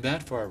gotten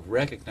that far,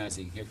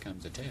 recognizing here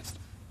comes a test.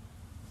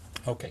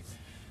 Okay,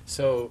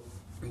 so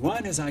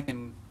one is I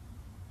can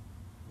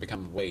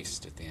become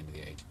waste at the end of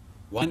the age.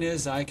 One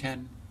is I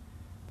can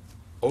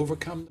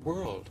overcome the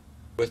world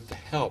with the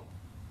help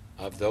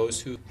of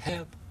those who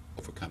have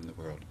overcome the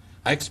world.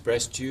 I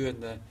expressed to you in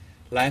the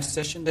last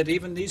session that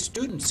even these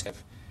students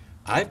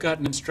I've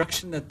gotten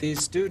instruction that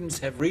these students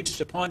have reached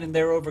a point in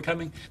their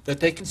overcoming that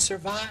they can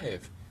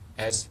survive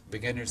as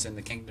beginners in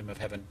the kingdom of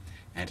heaven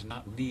and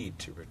not need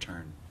to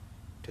return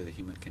to the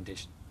human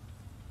condition.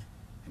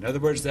 In other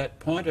words, that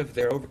point of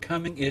their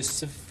overcoming is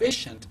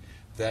sufficient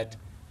that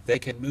they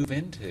can move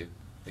into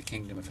the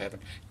kingdom of heaven.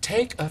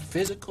 Take a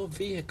physical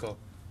vehicle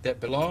that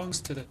belongs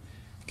to the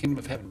kingdom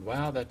of heaven.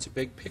 Wow, that's a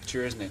big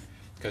picture, isn't it?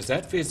 Because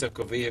that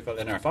physical vehicle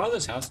in our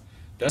Father's house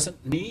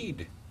doesn't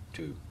need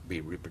to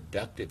be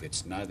reproductive.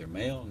 It's neither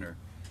male nor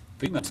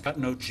female. It's got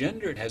no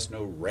gender. It has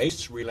no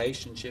race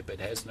relationship. It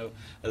has no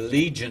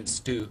allegiance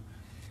to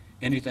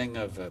anything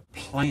of a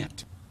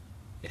plant.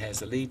 It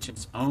has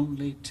allegiance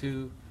only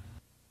to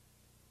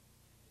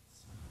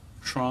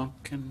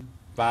trunk and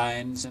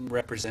vines and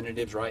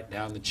representatives right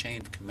down the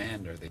chain of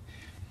command, or the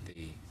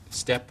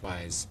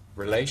stepwise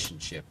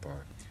relationship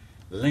or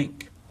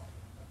link.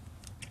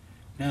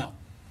 Now,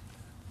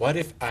 what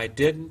if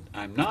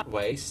I'm not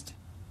waste,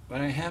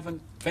 but I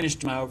haven't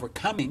finished my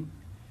overcoming,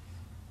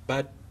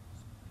 but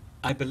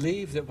I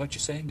believe that what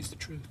you're saying is the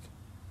truth,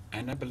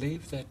 and I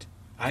believe that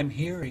I'm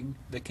hearing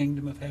the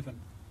kingdom of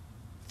heaven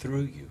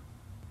through you,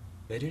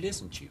 that it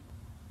isn't you.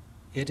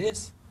 It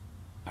is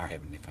our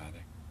Heavenly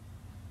Father.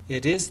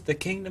 It is the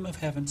kingdom of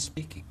heaven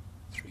speaking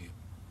through you.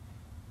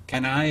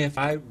 Can I, if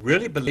I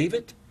really believe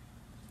it,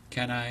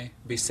 can I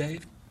be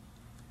saved?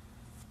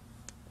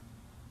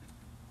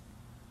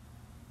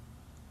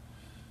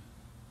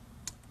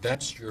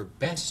 That's your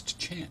best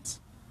chance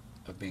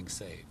of being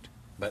saved.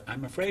 But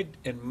I'm afraid,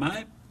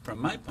 from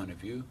my point of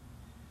view,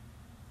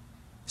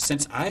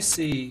 since I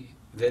see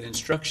that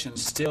instruction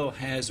still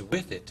has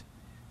with it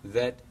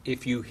that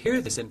if you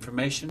hear this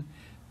information,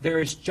 there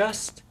is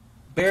just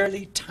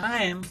barely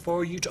time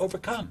for you to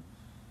overcome.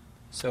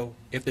 So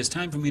if there's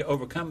time for me to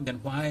overcome, then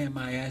why am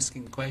I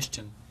asking the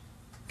question,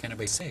 can I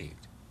be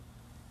saved?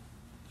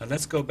 Now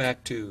let's go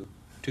back to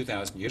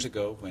 2,000 years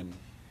ago when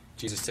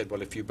Jesus said,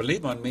 well, if you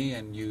believe on me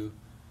and you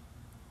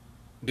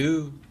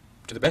do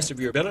to the best of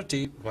your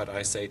ability what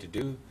I say to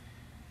do,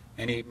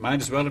 and he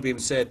might as well have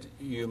even said,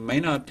 you may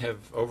not have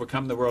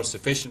overcome the world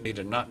sufficiently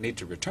to not need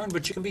to return,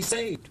 but you can be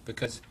saved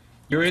because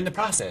you're in the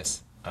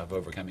process of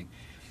overcoming.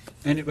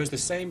 And it was the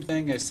same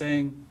thing as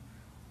saying,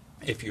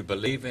 If you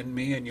believe in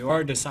me and you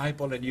are a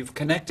disciple and you've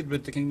connected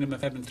with the kingdom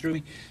of heaven through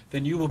me,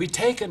 then you will be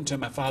taken to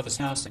my Father's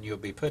house and you'll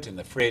be put in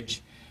the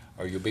fridge,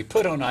 or you'll be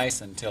put on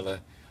ice until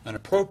an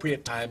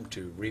appropriate time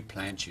to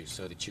replant you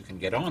so that you can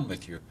get on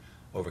with your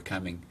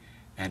overcoming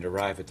and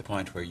arrive at the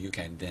point where you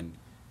can then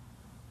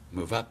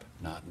move up,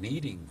 not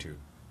needing to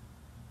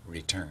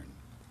return.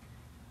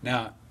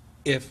 Now,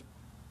 if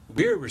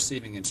we're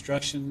receiving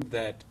instruction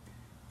that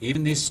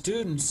even these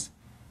students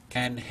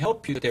can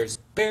help you, there's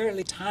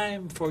barely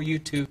time for you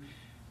to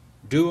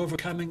do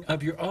overcoming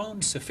of your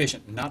own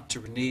sufficient not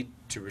to need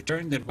to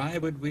return, then why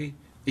would we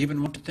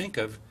even want to think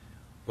of,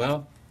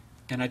 well,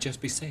 can I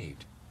just be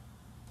saved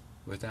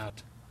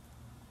without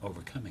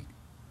overcoming?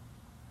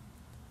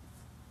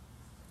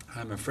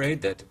 I'm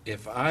afraid that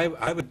if I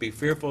would be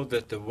fearful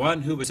that the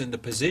one who was in the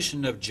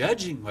position of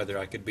judging whether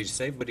I could be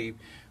saved,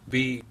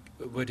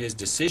 would his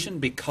decision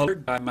be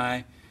colored by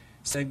my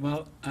saying,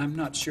 well, I'm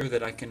not sure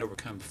that I can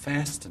overcome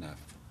fast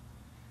enough.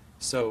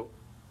 So,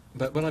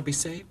 but will I be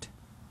saved?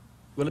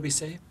 Will I be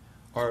saved?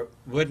 Or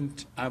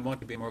wouldn't I want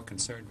to be more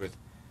concerned with,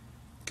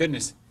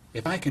 goodness,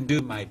 if I can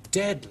do my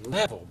dead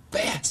level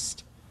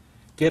best,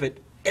 give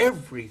it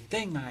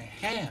everything I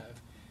have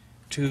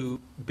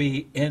to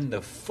be in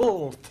the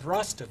full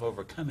thrust of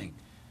overcoming,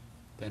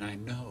 then I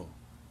know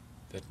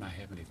that my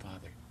Heavenly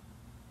Father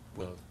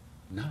will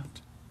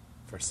not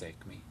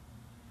forsake me,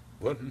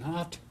 will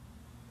not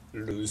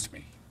lose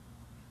me.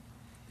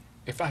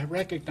 If I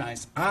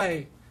recognize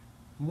I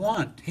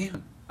want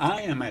Him,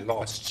 I am a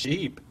lost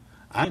sheep.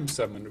 I'm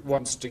someone who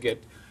wants to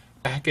get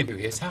back into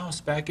His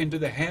house, back into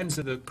the hands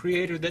of the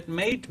Creator that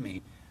made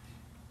me.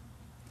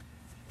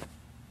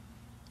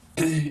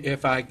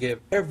 If I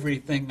give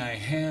everything I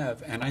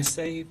have, and I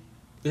say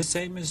the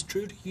same is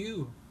true to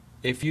you,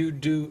 if you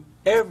do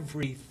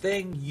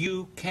everything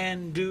you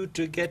can do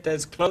to get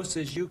as close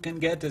as you can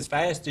get, as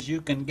fast as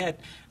you can get,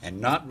 and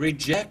not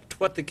reject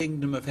what the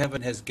kingdom of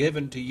heaven has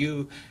given to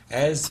you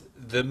as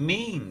the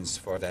means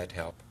for that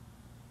help,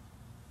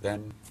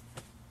 then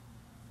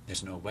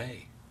there's no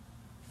way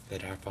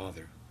that our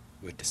Father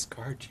would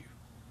discard you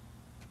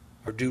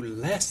or do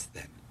less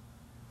than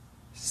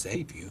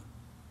save you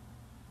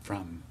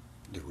from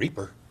the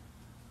reaper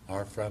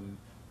or from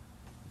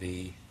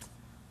the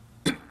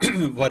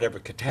whatever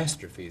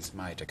catastrophes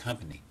might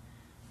accompany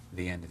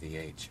the end of the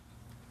age.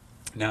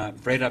 Now, I'm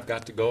afraid I've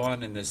got to go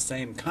on in this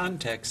same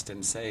context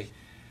and say,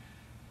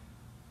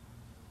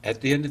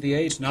 at the end of the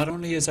age, not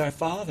only is our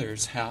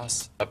Father's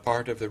house a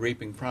part of the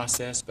reaping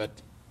process,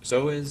 but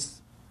so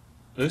is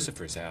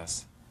Lucifer's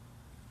house.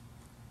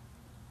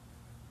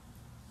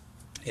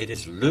 It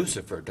is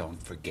Lucifer,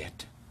 don't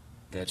forget,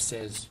 that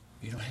says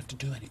you don't have to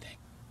do anything.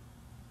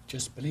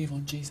 Just believe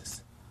on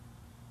Jesus.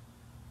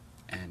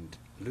 And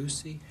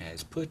Lucy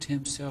has put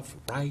himself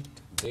right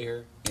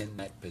there in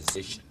that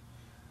position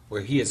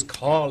where he is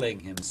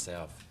calling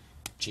himself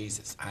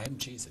Jesus. I am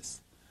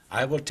Jesus.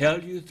 I will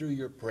tell you through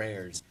your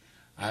prayers.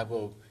 I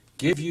will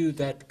give you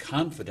that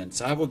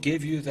confidence. I will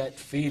give you that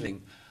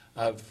feeling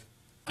of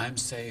I'm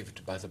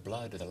saved by the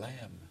blood of the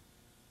Lamb.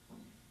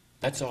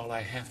 That's all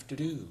I have to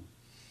do.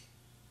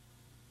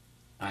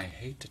 I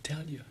hate to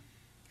tell you,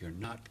 you're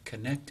not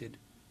connected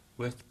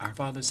with our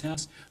Father's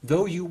house,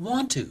 though you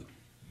want to.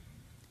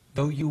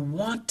 Though you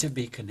want to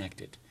be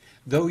connected,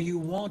 though you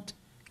want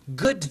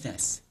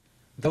goodness,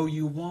 though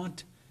you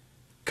want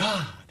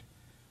God,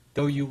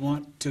 though you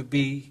want to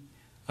be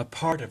a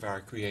part of our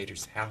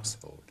Creator's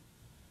household.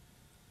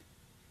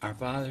 Our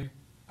Father,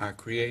 our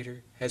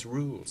Creator, has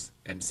rules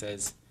and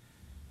says,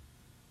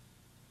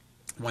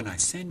 when I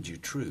send you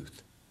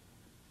truth,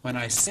 when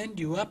I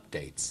send you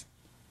updates,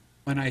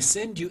 when I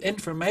send you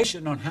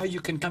information on how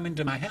you can come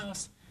into my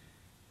house,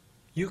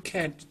 you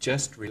can't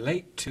just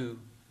relate to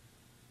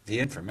the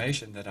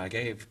information that I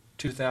gave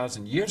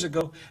 2,000 years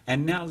ago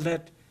and now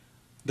let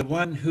the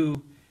one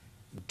who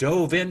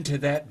dove into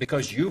that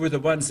because you were the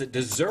ones that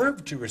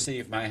deserved to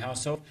receive my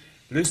household,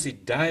 Lucy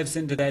dives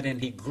into that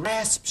and he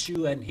grasps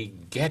you and he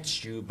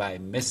gets you by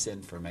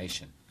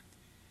misinformation.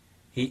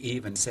 He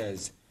even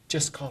says,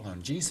 just call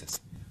on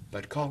Jesus,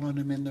 but call on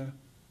him in the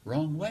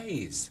wrong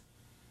ways.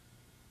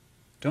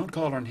 Don't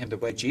call on him the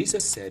way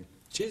Jesus said.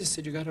 Jesus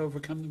said, you got to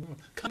overcome the world.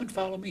 Come and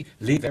follow me.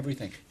 Leave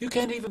everything. You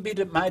can't even be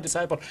my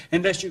disciple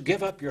unless you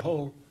give up your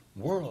whole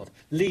world.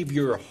 Leave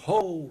your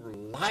whole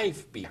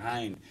life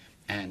behind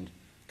and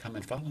come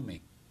and follow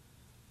me.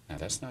 Now,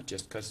 that's not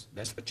just because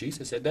that's what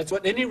Jesus said. That's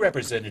what any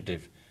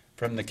representative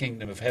from the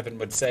kingdom of heaven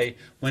would say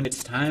when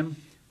it's time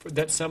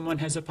that someone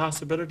has a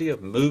possibility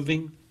of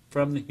moving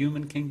from the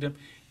human kingdom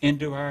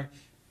into our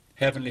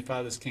Heavenly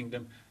Father's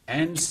kingdom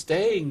and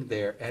staying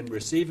there and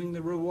receiving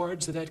the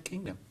rewards of that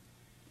kingdom.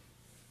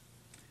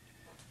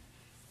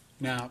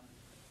 Now,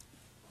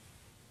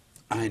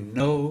 I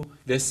know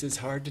this is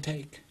hard to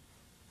take.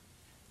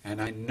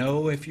 And I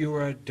know if you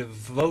are a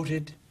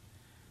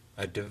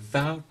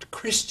devout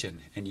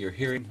Christian, and you're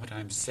hearing what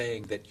I'm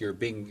saying, that your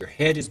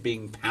head is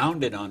being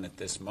pounded on at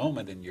this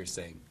moment, and you're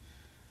saying,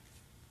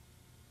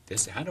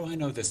 how do I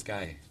know this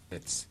guy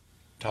that's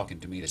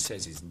talking to me that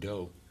says he's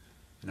dough?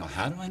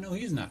 How do I know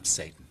he's not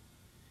Satan?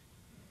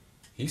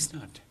 He's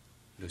not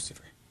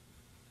Lucifer.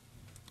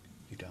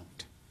 You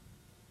don't.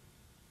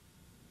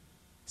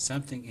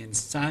 Something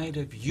inside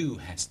of you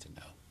has to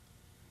know.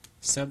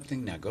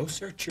 Something, now go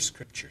search your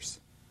scriptures.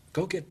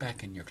 Go get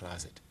back in your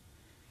closet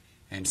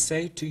and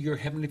say to your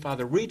Heavenly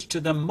Father, reach to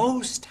the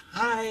Most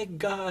High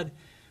God,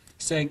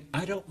 saying,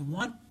 I don't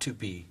want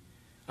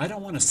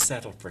to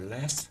settle for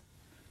less.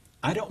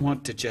 I don't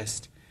want to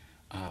just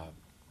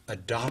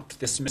adopt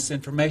this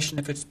misinformation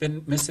if it's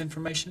been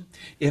misinformation.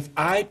 If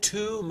I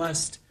too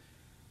must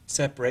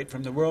separate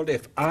from the world,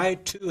 if I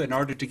too, in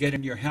order to get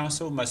in your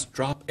household, must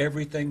drop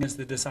everything as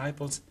the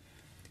disciples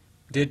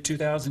did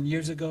 2,000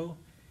 years ago,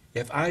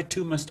 if I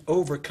too must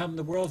overcome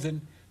the world,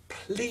 then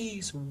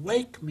please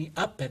wake me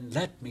up and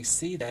let me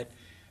see that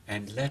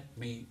and let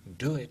me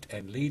do it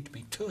and lead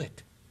me to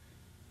it.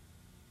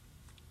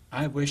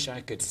 I wish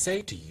I could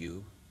say to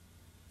you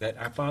that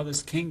our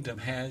Father's kingdom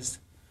has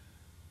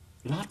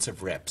lots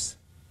of reps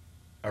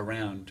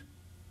around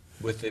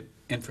with the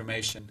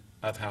information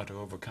of how to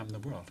overcome the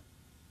world.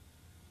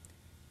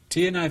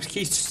 T and I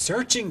keep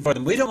searching for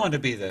them. We don't want to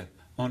be the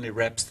only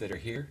reps that are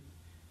here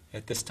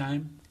at this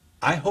time.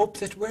 I hope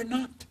that we're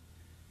not.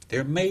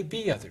 There may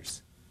be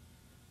others,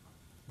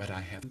 but I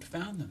haven't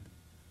found them.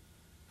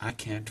 I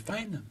can't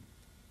find them.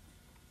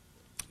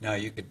 Now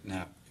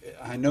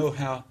I know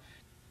how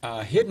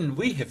hidden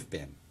we have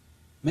been.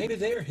 Maybe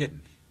they're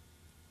hidden.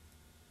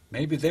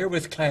 Maybe they're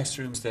with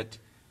classrooms that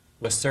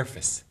will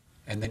surface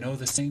and they know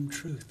the same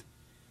truth.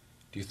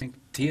 Do you think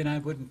T and I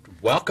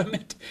wouldn't welcome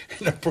it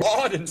and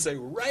applaud and say,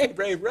 right,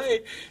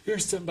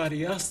 here's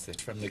somebody else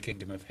that's from the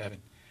kingdom of heaven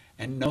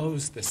and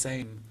knows the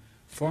same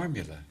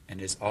formula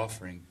and is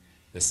offering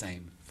the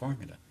same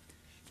formula?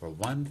 For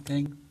one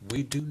thing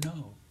we do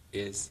know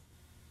is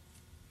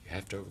you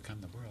have to overcome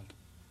the world.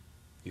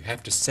 You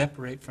have to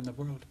separate from the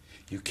world.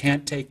 You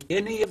can't take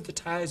any of the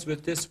ties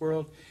with this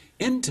world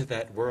into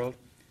that world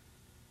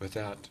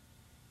without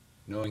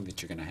knowing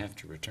that you're going to have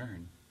to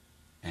return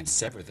and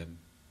sever them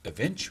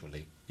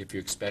eventually if you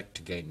expect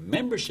to gain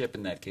membership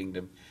in that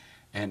kingdom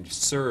and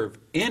serve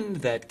in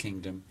that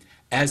kingdom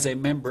as a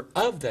member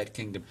of that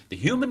kingdom. The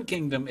human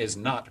kingdom is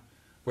not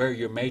where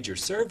your major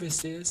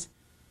service is.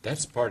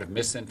 That's part of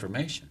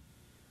misinformation.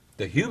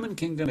 The human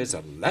kingdom is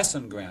a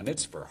lesson ground.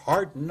 It's for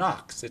hard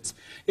knocks.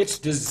 It's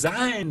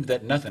designed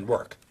that nothing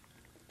work,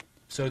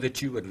 so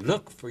that you would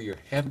look for your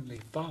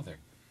Heavenly Father.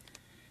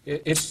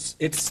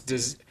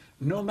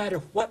 No matter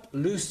what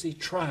Lucy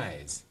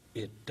tries,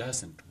 it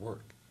doesn't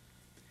work.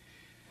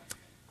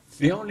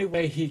 The only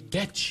way he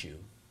gets you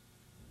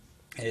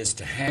is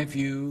to have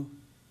you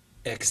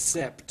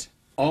accept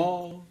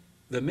all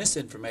the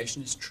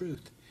misinformation as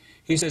truth.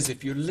 He says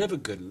if you live a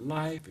good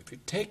life, if you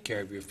take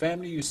care of your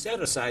family, you set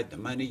aside the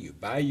money, you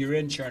buy your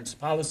insurance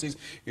policies,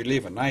 you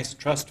leave a nice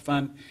trust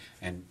fund,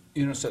 and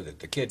so that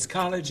the kids'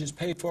 college is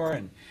paid for,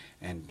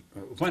 and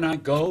when I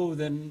go,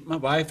 then my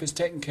wife is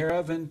taken care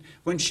of, and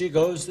when she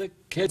goes, the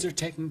kids are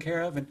taken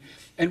care of,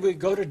 and we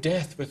go to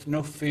death with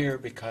no fear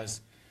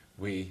because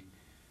we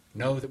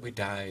know that we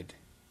died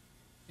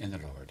in the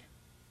Lord.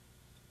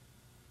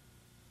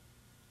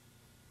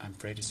 I'm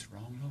afraid it's the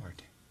wrong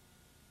Lord.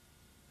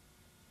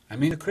 I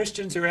mean, the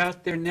Christians are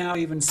out there now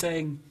even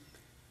saying,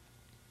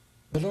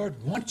 the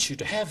Lord wants you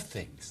to have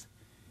things.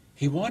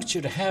 He wants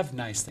you to have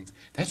nice things.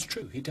 That's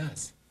true, he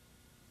does.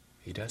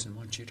 He doesn't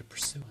want you to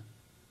pursue him.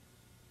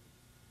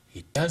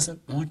 He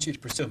doesn't want you to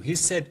pursue him. He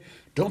said,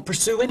 don't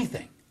pursue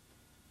anything.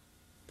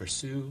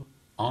 Pursue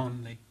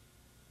only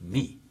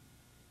me.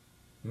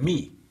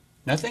 Me.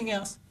 Nothing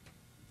else.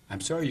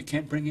 I'm sorry, you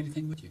can't bring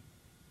anything with you.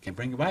 Can't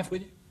bring your wife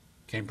with you.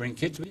 Can't bring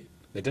kids with you.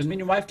 That doesn't mean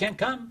your wife can't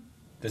come.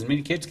 Doesn't mean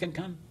your kids can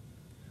come.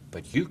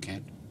 But you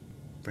can't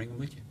bring them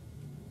with you.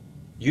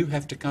 You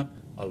have to come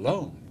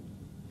alone,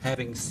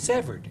 having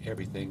severed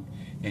everything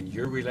in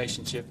your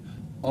relationship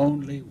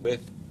only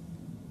with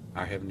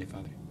our Heavenly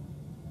Father.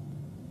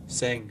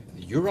 Saying,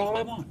 you're all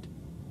I want.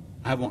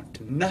 I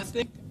want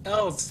nothing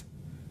else.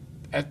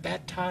 At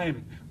that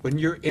time, when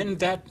you're in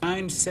that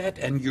mindset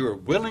and you're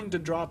willing to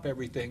drop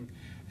everything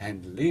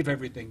and leave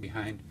everything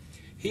behind,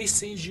 he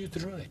sees you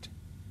through it.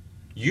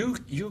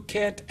 You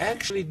can't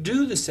actually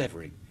do the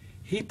severing.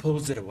 He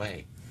pulls it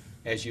away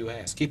as you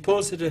ask. He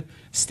pulls it a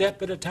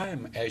step at a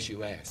time as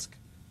you ask.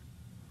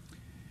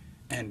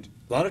 And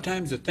a lot of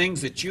times the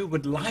things that you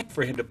would like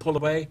for him to pull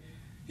away,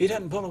 he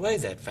doesn't pull away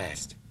that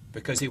fast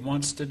because he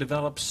wants to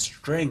develop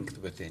strength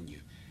within you.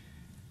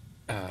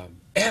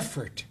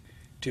 Effort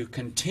to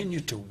continue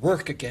to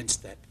work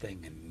against that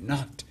thing and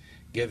not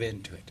give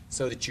in to it,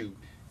 so that you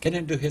get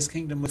into his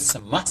kingdom with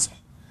some muscle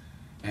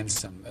and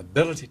some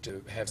ability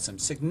to have some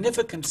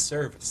significant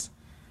service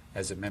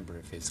as a member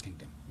of his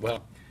kingdom.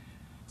 Well,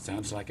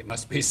 sounds like it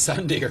must be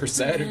Sunday or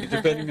Saturday,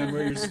 depending on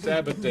where your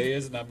Sabbath day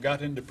is, and I've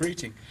got into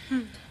preaching.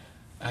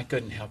 I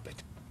couldn't help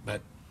it.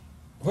 But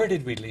where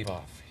did we leave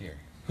off here?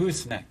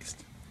 Who's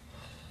next?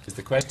 Is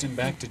the question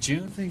back to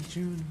June? I think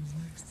June was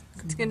next.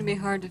 It's going to be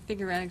hard to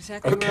figure out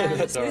exactly Okay, where I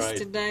that's was all supposed right.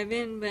 to dive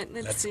in, but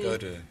let's see.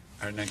 Let's go to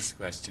our next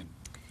question.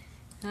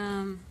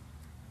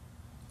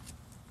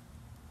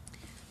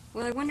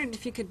 Well, I wondered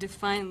if you could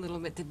define a little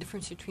bit the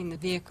difference between the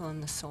vehicle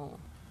and the soul,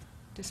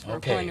 just for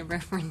Okay. a point of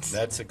reference.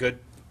 That's a good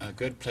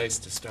place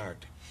to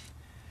start.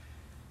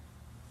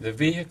 The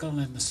vehicle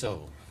and the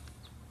soul.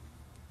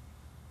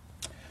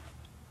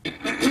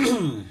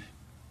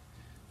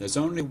 There's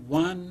only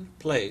one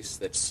place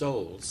that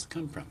souls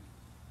come from,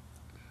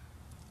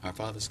 our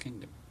Father's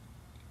kingdom.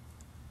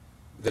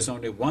 There's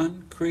only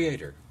one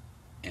creator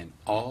in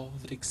all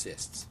that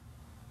exists,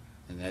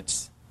 and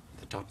that's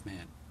the top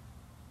man.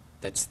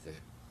 That's the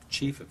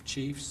chief of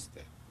chiefs,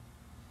 the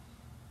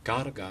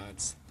God of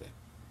gods.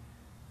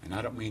 And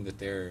I don't mean that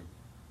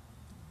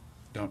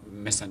don't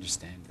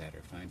misunderstand that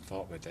or find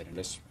fault with that.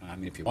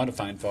 If you want to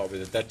find fault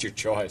with it, that's your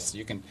choice.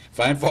 You can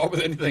find fault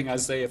with anything I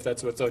say if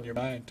that's what's on your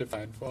mind, to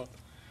find fault.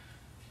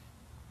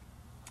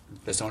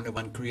 There's only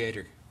one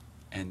creator,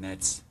 and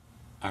that's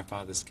our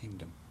Father's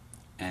kingdom.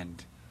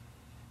 And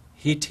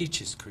he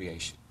teaches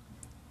creation.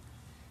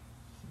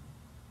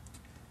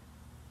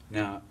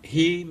 Now,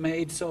 he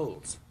made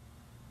souls.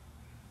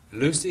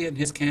 Lucy and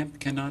his camp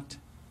cannot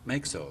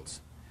make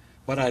souls.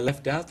 What I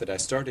left out that I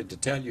started to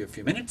tell you a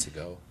few minutes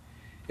ago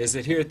is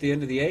that here at the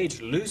end of the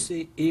age,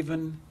 Lucy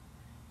even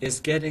is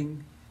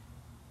getting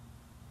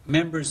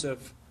members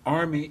of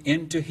army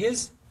into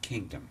his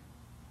kingdom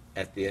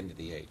at the end of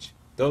the age.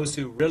 Those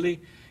who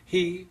really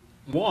he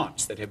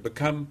wants, that have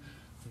become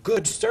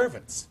good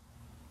servants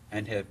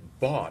and have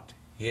bought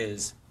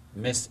his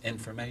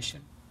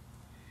misinformation.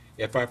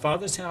 If our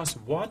Father's house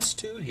wants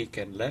to, he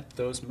can let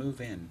those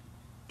move in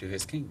to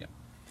his kingdom.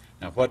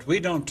 Now, what we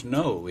don't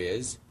know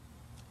is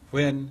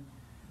when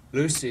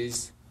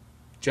Lucy's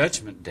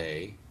judgment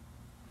day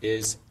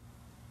is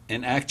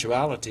in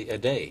actuality a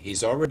day.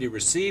 He's already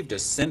received a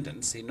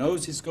sentence. He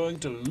knows he's going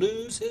to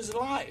lose his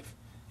life,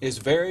 his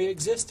very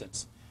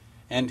existence.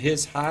 And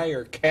his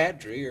higher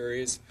cadre, or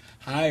his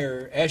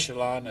higher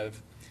echelon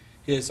of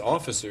his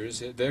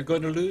officers, they're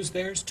going to lose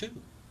theirs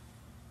too.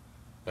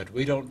 But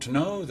we don't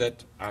know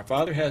that our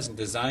Father hasn't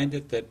designed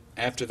it that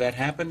after that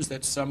happens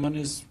that someone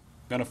is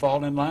going to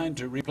fall in line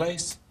to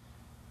replace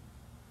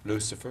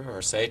Lucifer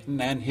or Satan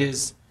and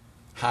his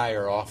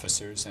higher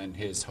officers and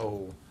his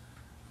whole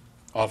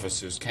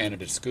officers'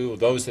 candidate school,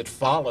 those that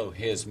follow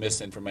his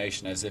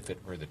misinformation as if it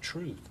were the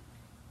truth.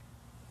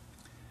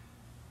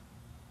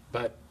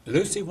 But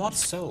Lucy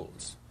wants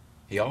souls.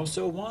 He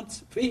also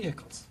wants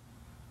vehicles.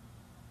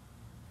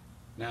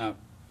 Now,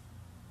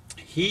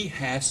 he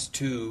has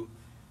to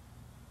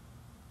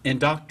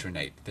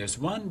indoctrinate. There's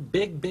one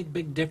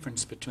big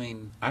difference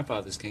between our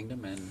Father's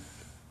kingdom and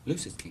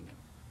Lucy's kingdom.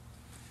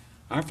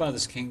 Our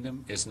Father's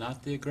kingdom is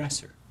not the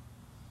aggressor.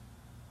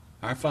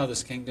 Our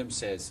Father's kingdom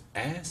says,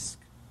 ask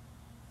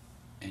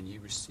and ye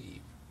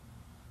receive.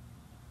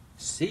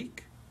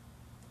 Seek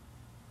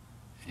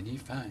and ye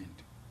find.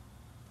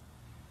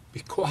 Be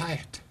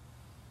quiet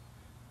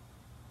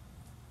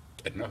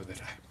and know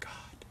that I am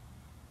God.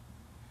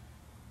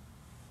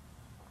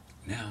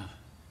 Now,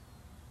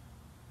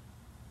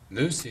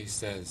 Lucy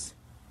says,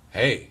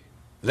 hey,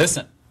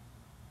 listen.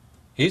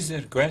 He's the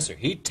aggressor.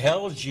 He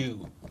tells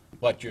you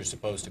what you're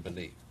supposed to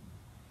believe.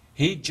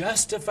 He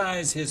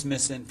justifies his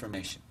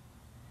misinformation.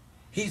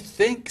 He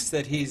thinks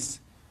that he's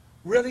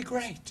really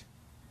great.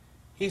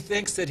 He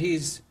thinks that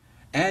he's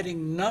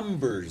adding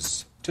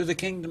numbers to the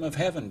kingdom of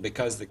heaven,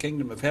 because the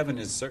kingdom of heaven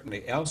is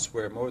certainly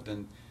elsewhere more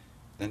than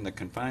the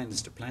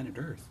confines to planet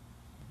Earth.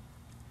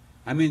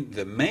 I mean,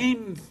 the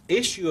main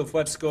issue of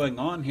what's going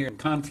on here in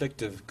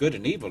conflict of good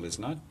and evil is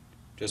not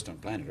just on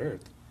planet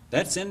Earth.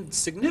 That's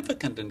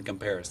insignificant in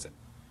comparison.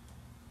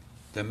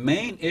 The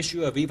main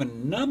issue of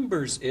even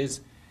numbers is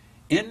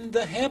in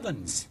the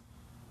heavens.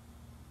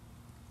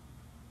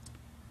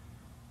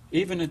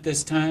 Even at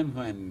this time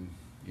when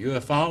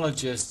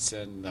ufologists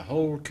and the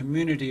whole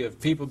community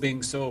of people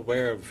being so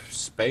aware of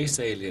space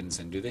aliens,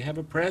 and do they have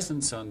a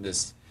presence on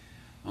this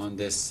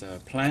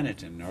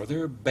planet, and are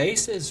there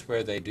bases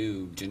where they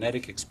do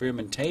genetic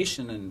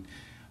experimentation, and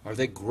are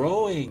they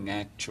growing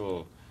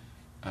actual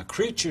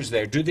creatures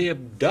there? Do they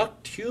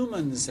abduct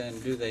humans,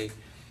 and do they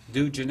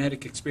do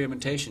genetic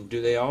experimentation?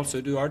 Do they also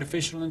do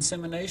artificial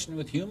insemination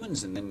with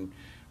humans and then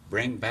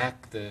bring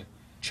back the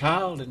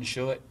child and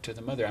show it to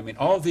the mother? I mean,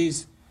 all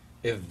these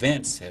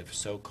events have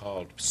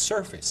so-called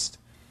surfaced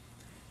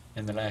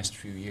in the last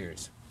few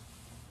years.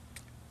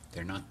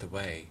 They're not the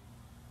way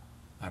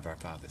of our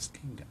Father's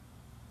kingdom.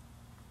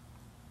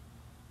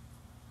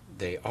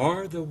 They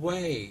are the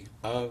way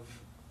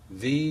of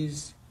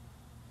these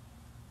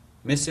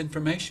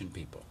misinformation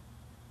people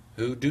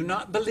who do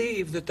not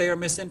believe that they are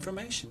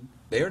misinformation.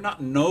 They are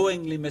not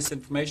knowingly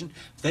misinformation.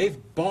 They've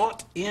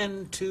bought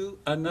into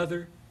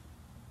another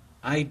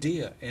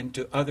idea,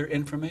 into other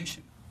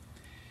information.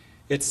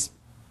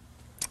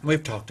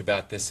 We've talked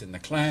about this in the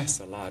class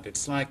a lot.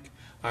 It's like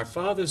our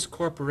Father's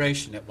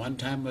corporation at one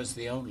time was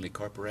the only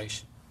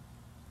corporation.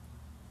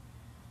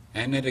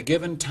 And at a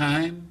given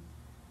time,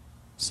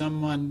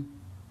 someone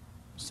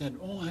said,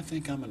 oh, I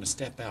think I'm going to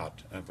step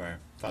out of our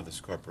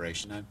Father's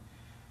corporation.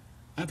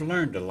 I've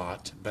learned a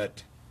lot,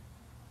 but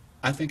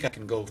I think I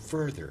can go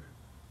further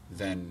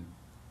than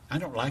I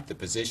don't like the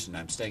position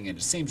I'm staying in.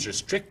 It seems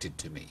restricted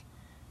to me.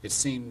 It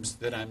seems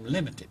that I'm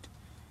limited.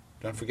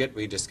 Don't forget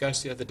we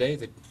discussed the other day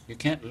that you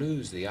can't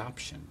lose the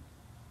option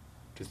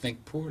to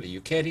think poorly. You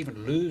can't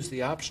even lose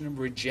the option of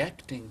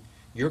rejecting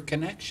your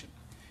connection.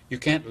 You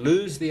can't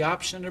lose the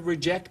option of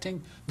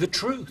rejecting the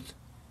truth.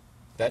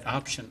 That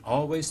option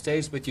always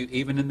stays with you,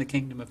 even in the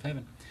kingdom of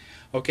heaven.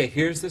 Okay,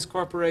 here's this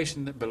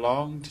corporation that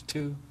belonged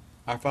to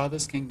our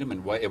Father's kingdom,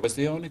 and it was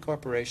the only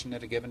corporation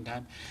at a given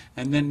time.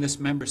 And then this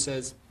member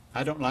says,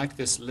 I don't like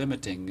this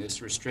limiting,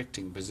 this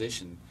restricting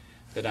position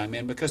that I'm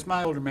in, because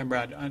my older member,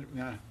 I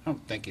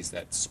don't think he's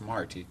that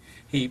smart.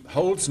 He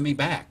holds me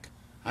back.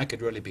 I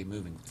could really be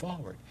moving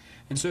forward.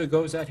 And so he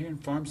goes out here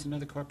and forms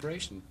another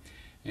corporation.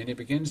 And he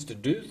begins to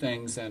do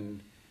things,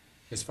 and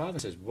his father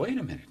says, wait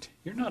a minute,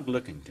 you're not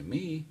looking to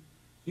me.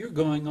 You're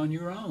going on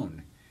your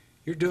own.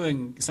 You're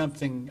doing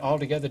something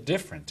altogether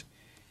different.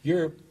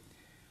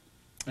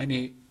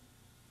 And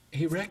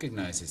he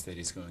recognizes that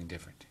he's going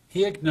different.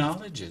 He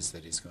acknowledges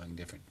that he's going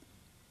different.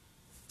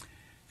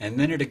 And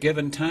then at a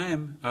given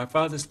time, our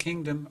Father's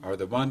kingdom, or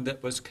the one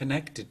that was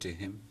connected to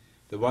him,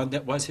 the one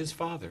that was his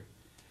father,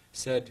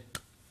 said,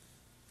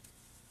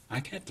 I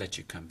can't let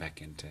you come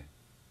back into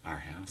our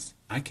house.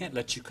 I can't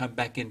let you come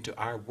back into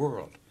our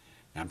world.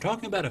 Now I'm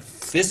talking about a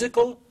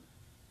physical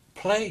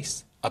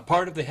place, a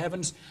part of the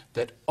heavens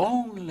that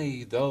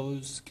only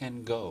those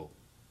can go.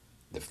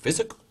 The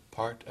physical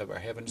part of our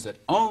heavens that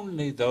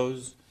only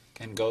those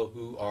can go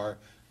who are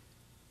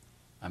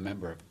a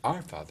member of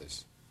our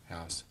Father's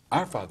house,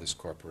 our Father's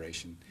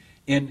corporation,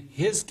 in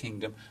his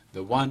kingdom,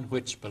 the one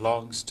which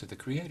belongs to the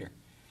Creator.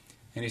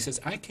 And he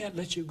says, I can't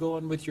let you go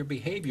on with your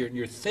behavior and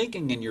your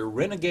thinking and your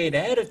renegade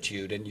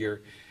attitude, and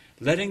you're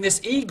letting this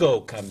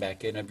ego come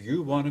back in of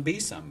you want to be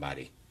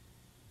somebody.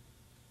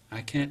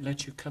 I can't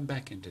let you come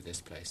back into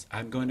this place.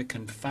 I'm going to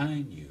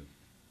confine you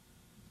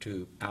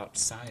to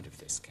outside of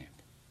this camp.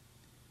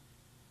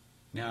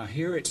 Now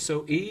here it's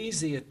so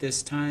easy at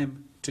this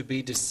time to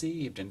be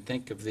deceived and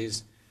think of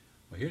these,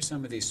 well, here's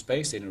some of these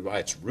space aliens. Why,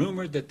 it's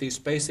rumored that these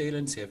space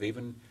aliens have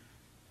even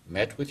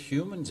met with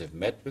humans, have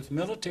met with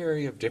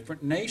military of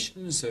different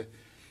nations,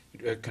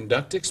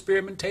 conduct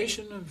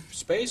experimentation of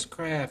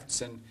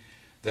spacecrafts, and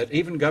that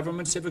even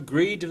governments have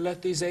agreed to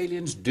let these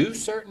aliens do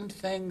certain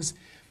things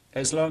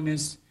as long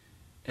as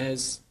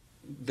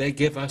they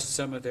give us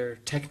some of their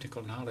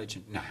technical knowledge.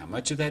 Now, how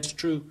much of that's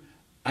true,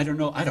 I don't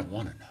know. I don't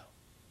want to know.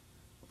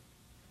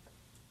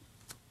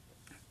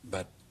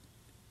 But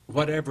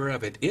whatever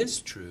of it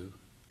is true,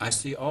 I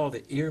see all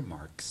the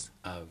earmarks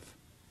of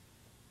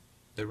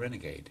the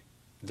renegade,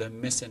 the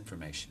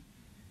misinformation.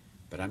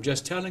 But I'm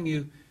just telling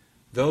you,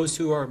 those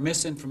who are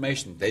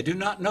misinformation, they do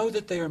not know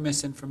that they are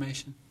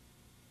misinformation.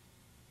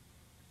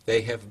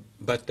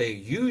 But they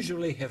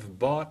usually have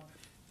bought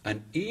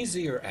an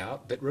easier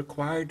out that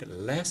required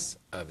less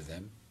of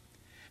them,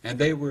 and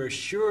they were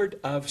assured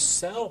of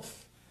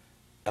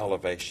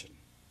self-elevation.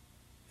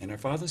 In our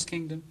Father's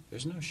kingdom,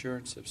 there's no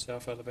assurance of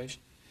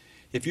self-elevation.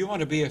 If you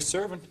want to be a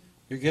servant,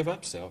 you give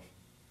up self.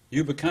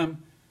 You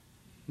become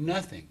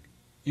nothing.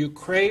 You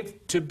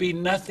crave to be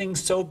nothing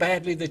so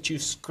badly that you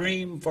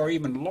scream for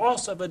even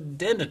loss of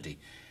identity.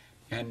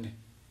 And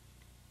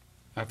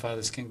our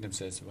Father's kingdom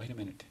says, wait a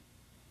minute.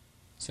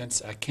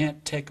 Since I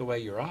can't take away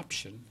your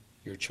option,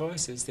 your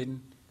choices,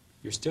 then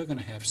you're still going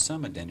to have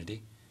some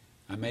identity.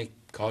 I may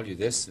call you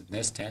this and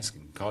this task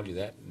and call you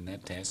that and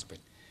that task, but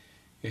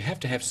you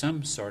have to have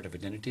some sort of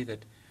identity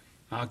that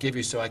I'll give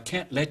you. So I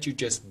can't let you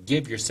just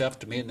give yourself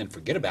to me and then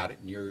forget about it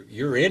and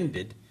you're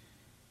ended,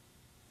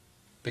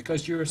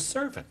 because you're a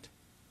servant.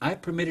 I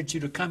permitted you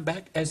to come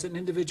back as an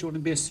individual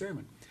and be a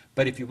servant.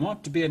 But if you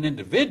want to be an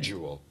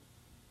individual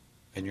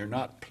and you're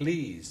not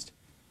pleased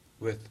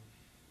with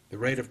the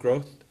rate of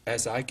growth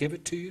as I give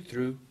it to you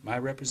through my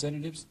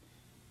representatives,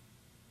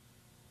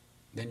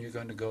 then you're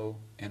going to go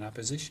in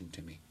opposition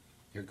to me.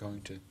 You're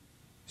going to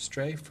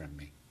stray from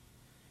me.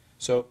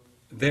 So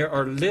there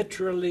are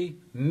literally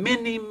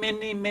many,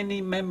 many,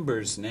 many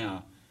members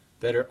now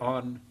that are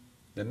on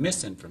the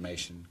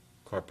misinformation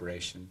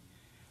corporation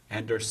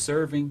and are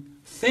serving,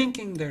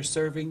 thinking they're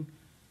serving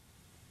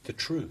the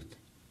truth,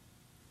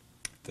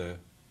 the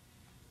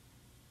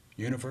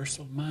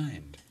universal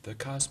mind, the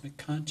cosmic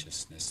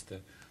consciousness,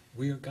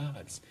 we are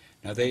gods.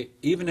 Now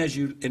even as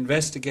you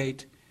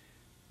investigate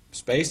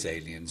space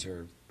aliens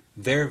or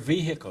their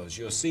vehicles,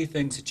 you'll see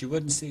things that you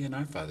wouldn't see in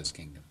our Father's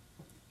kingdom.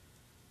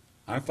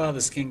 Our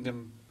Father's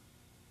kingdom,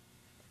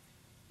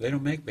 they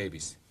don't make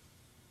babies.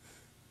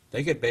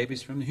 They get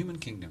babies from the human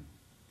kingdom.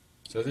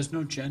 So there's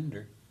no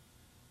gender.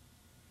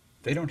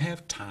 They don't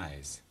have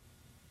ties.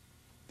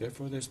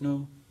 Therefore there's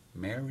no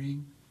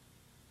marrying.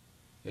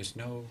 There's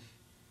no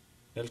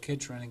little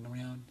kids running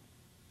around,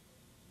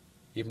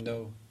 even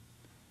though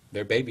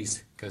they're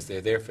babies because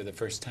they're there for the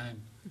first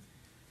time.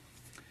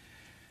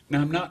 Now,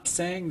 I'm not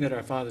saying that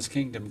our Father's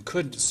kingdom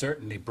couldn't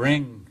certainly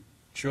bring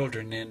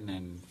children in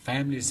and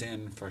families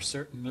in for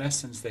certain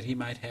lessons that he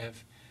might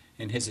have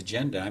in his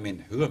agenda. I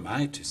mean, who am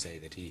I to say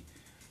that he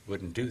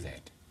wouldn't do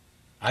that?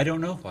 I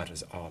don't know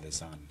what all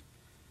is on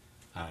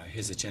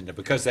his agenda,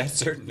 because that's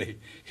certainly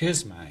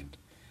his mind,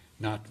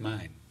 not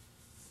mine.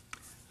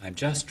 I'm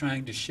just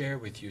trying to share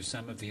with you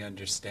some of the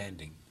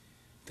understanding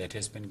that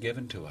has been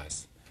given to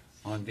us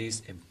on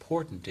these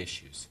important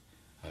issues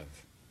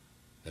of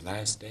the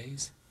last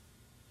days.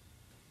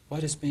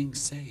 What is being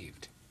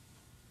saved?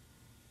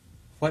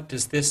 What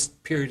does this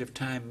period of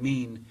time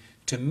mean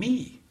to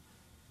me?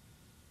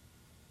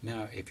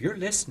 Now, if you're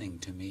listening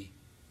to me,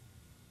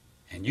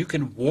 and you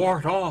can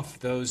ward off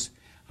those,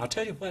 I'll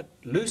tell you what,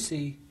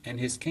 Lucy and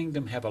his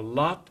kingdom have a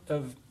lot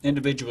of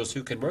individuals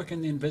who can work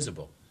in the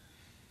invisible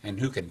and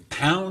who can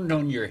pound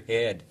on your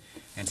head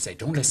and say,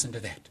 don't listen to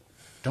that.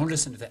 Don't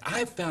listen to that.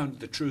 I've found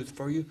the truth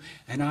for you,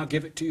 and I'll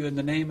give it to you in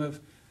the name of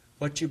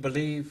what you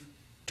believe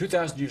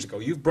 2,000 years ago.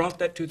 You've brought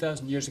that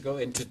 2,000 years ago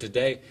into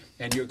today,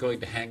 and you're going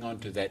to hang on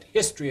to that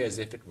history as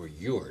if it were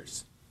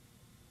yours.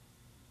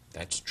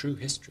 That's true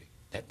history.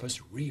 That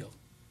was real.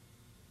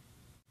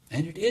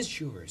 And it is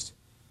yours.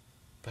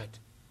 But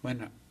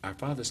when our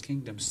Father's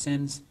kingdom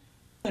sends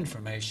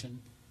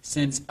information,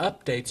 sends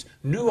updates,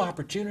 new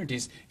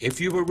opportunities, if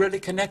you were really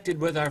connected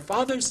with our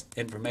Father's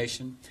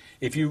information,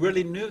 if you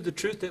really knew the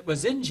truth that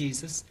was in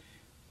Jesus,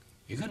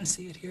 you're going to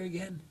see it here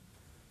again.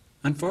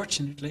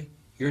 Unfortunately,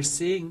 you're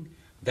seeing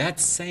that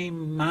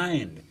same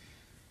mind.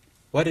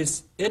 What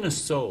is in a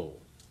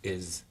soul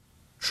is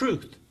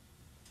truth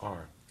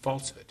or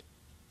falsehood.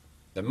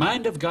 The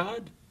mind of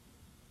God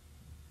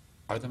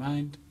or the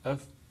mind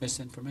of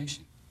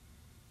misinformation.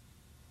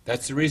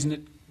 That's the reason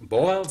it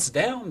boils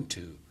down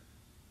to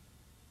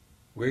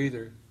we're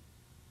either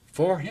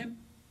for him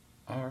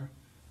or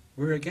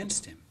we're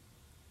against him.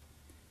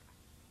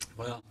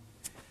 Well,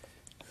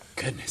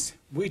 goodness,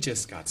 we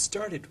just got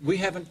started. We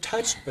haven't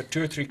touched but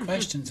 2 or 3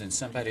 questions, and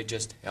somebody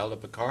just held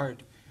up a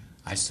card.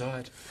 I saw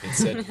it. It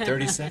said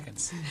 30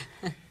 seconds.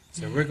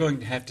 So we're going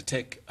to have to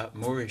take up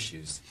more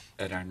issues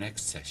at our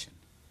next session.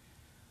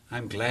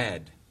 I'm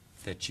glad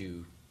that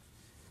you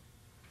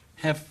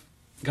have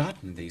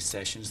gotten these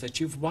sessions, that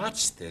you've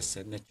watched this,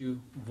 and that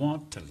you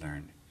want to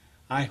learn.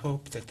 I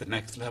hope that the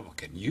next level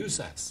can use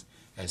us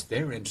as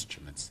their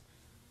instruments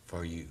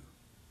for you.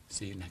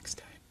 See you next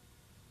time.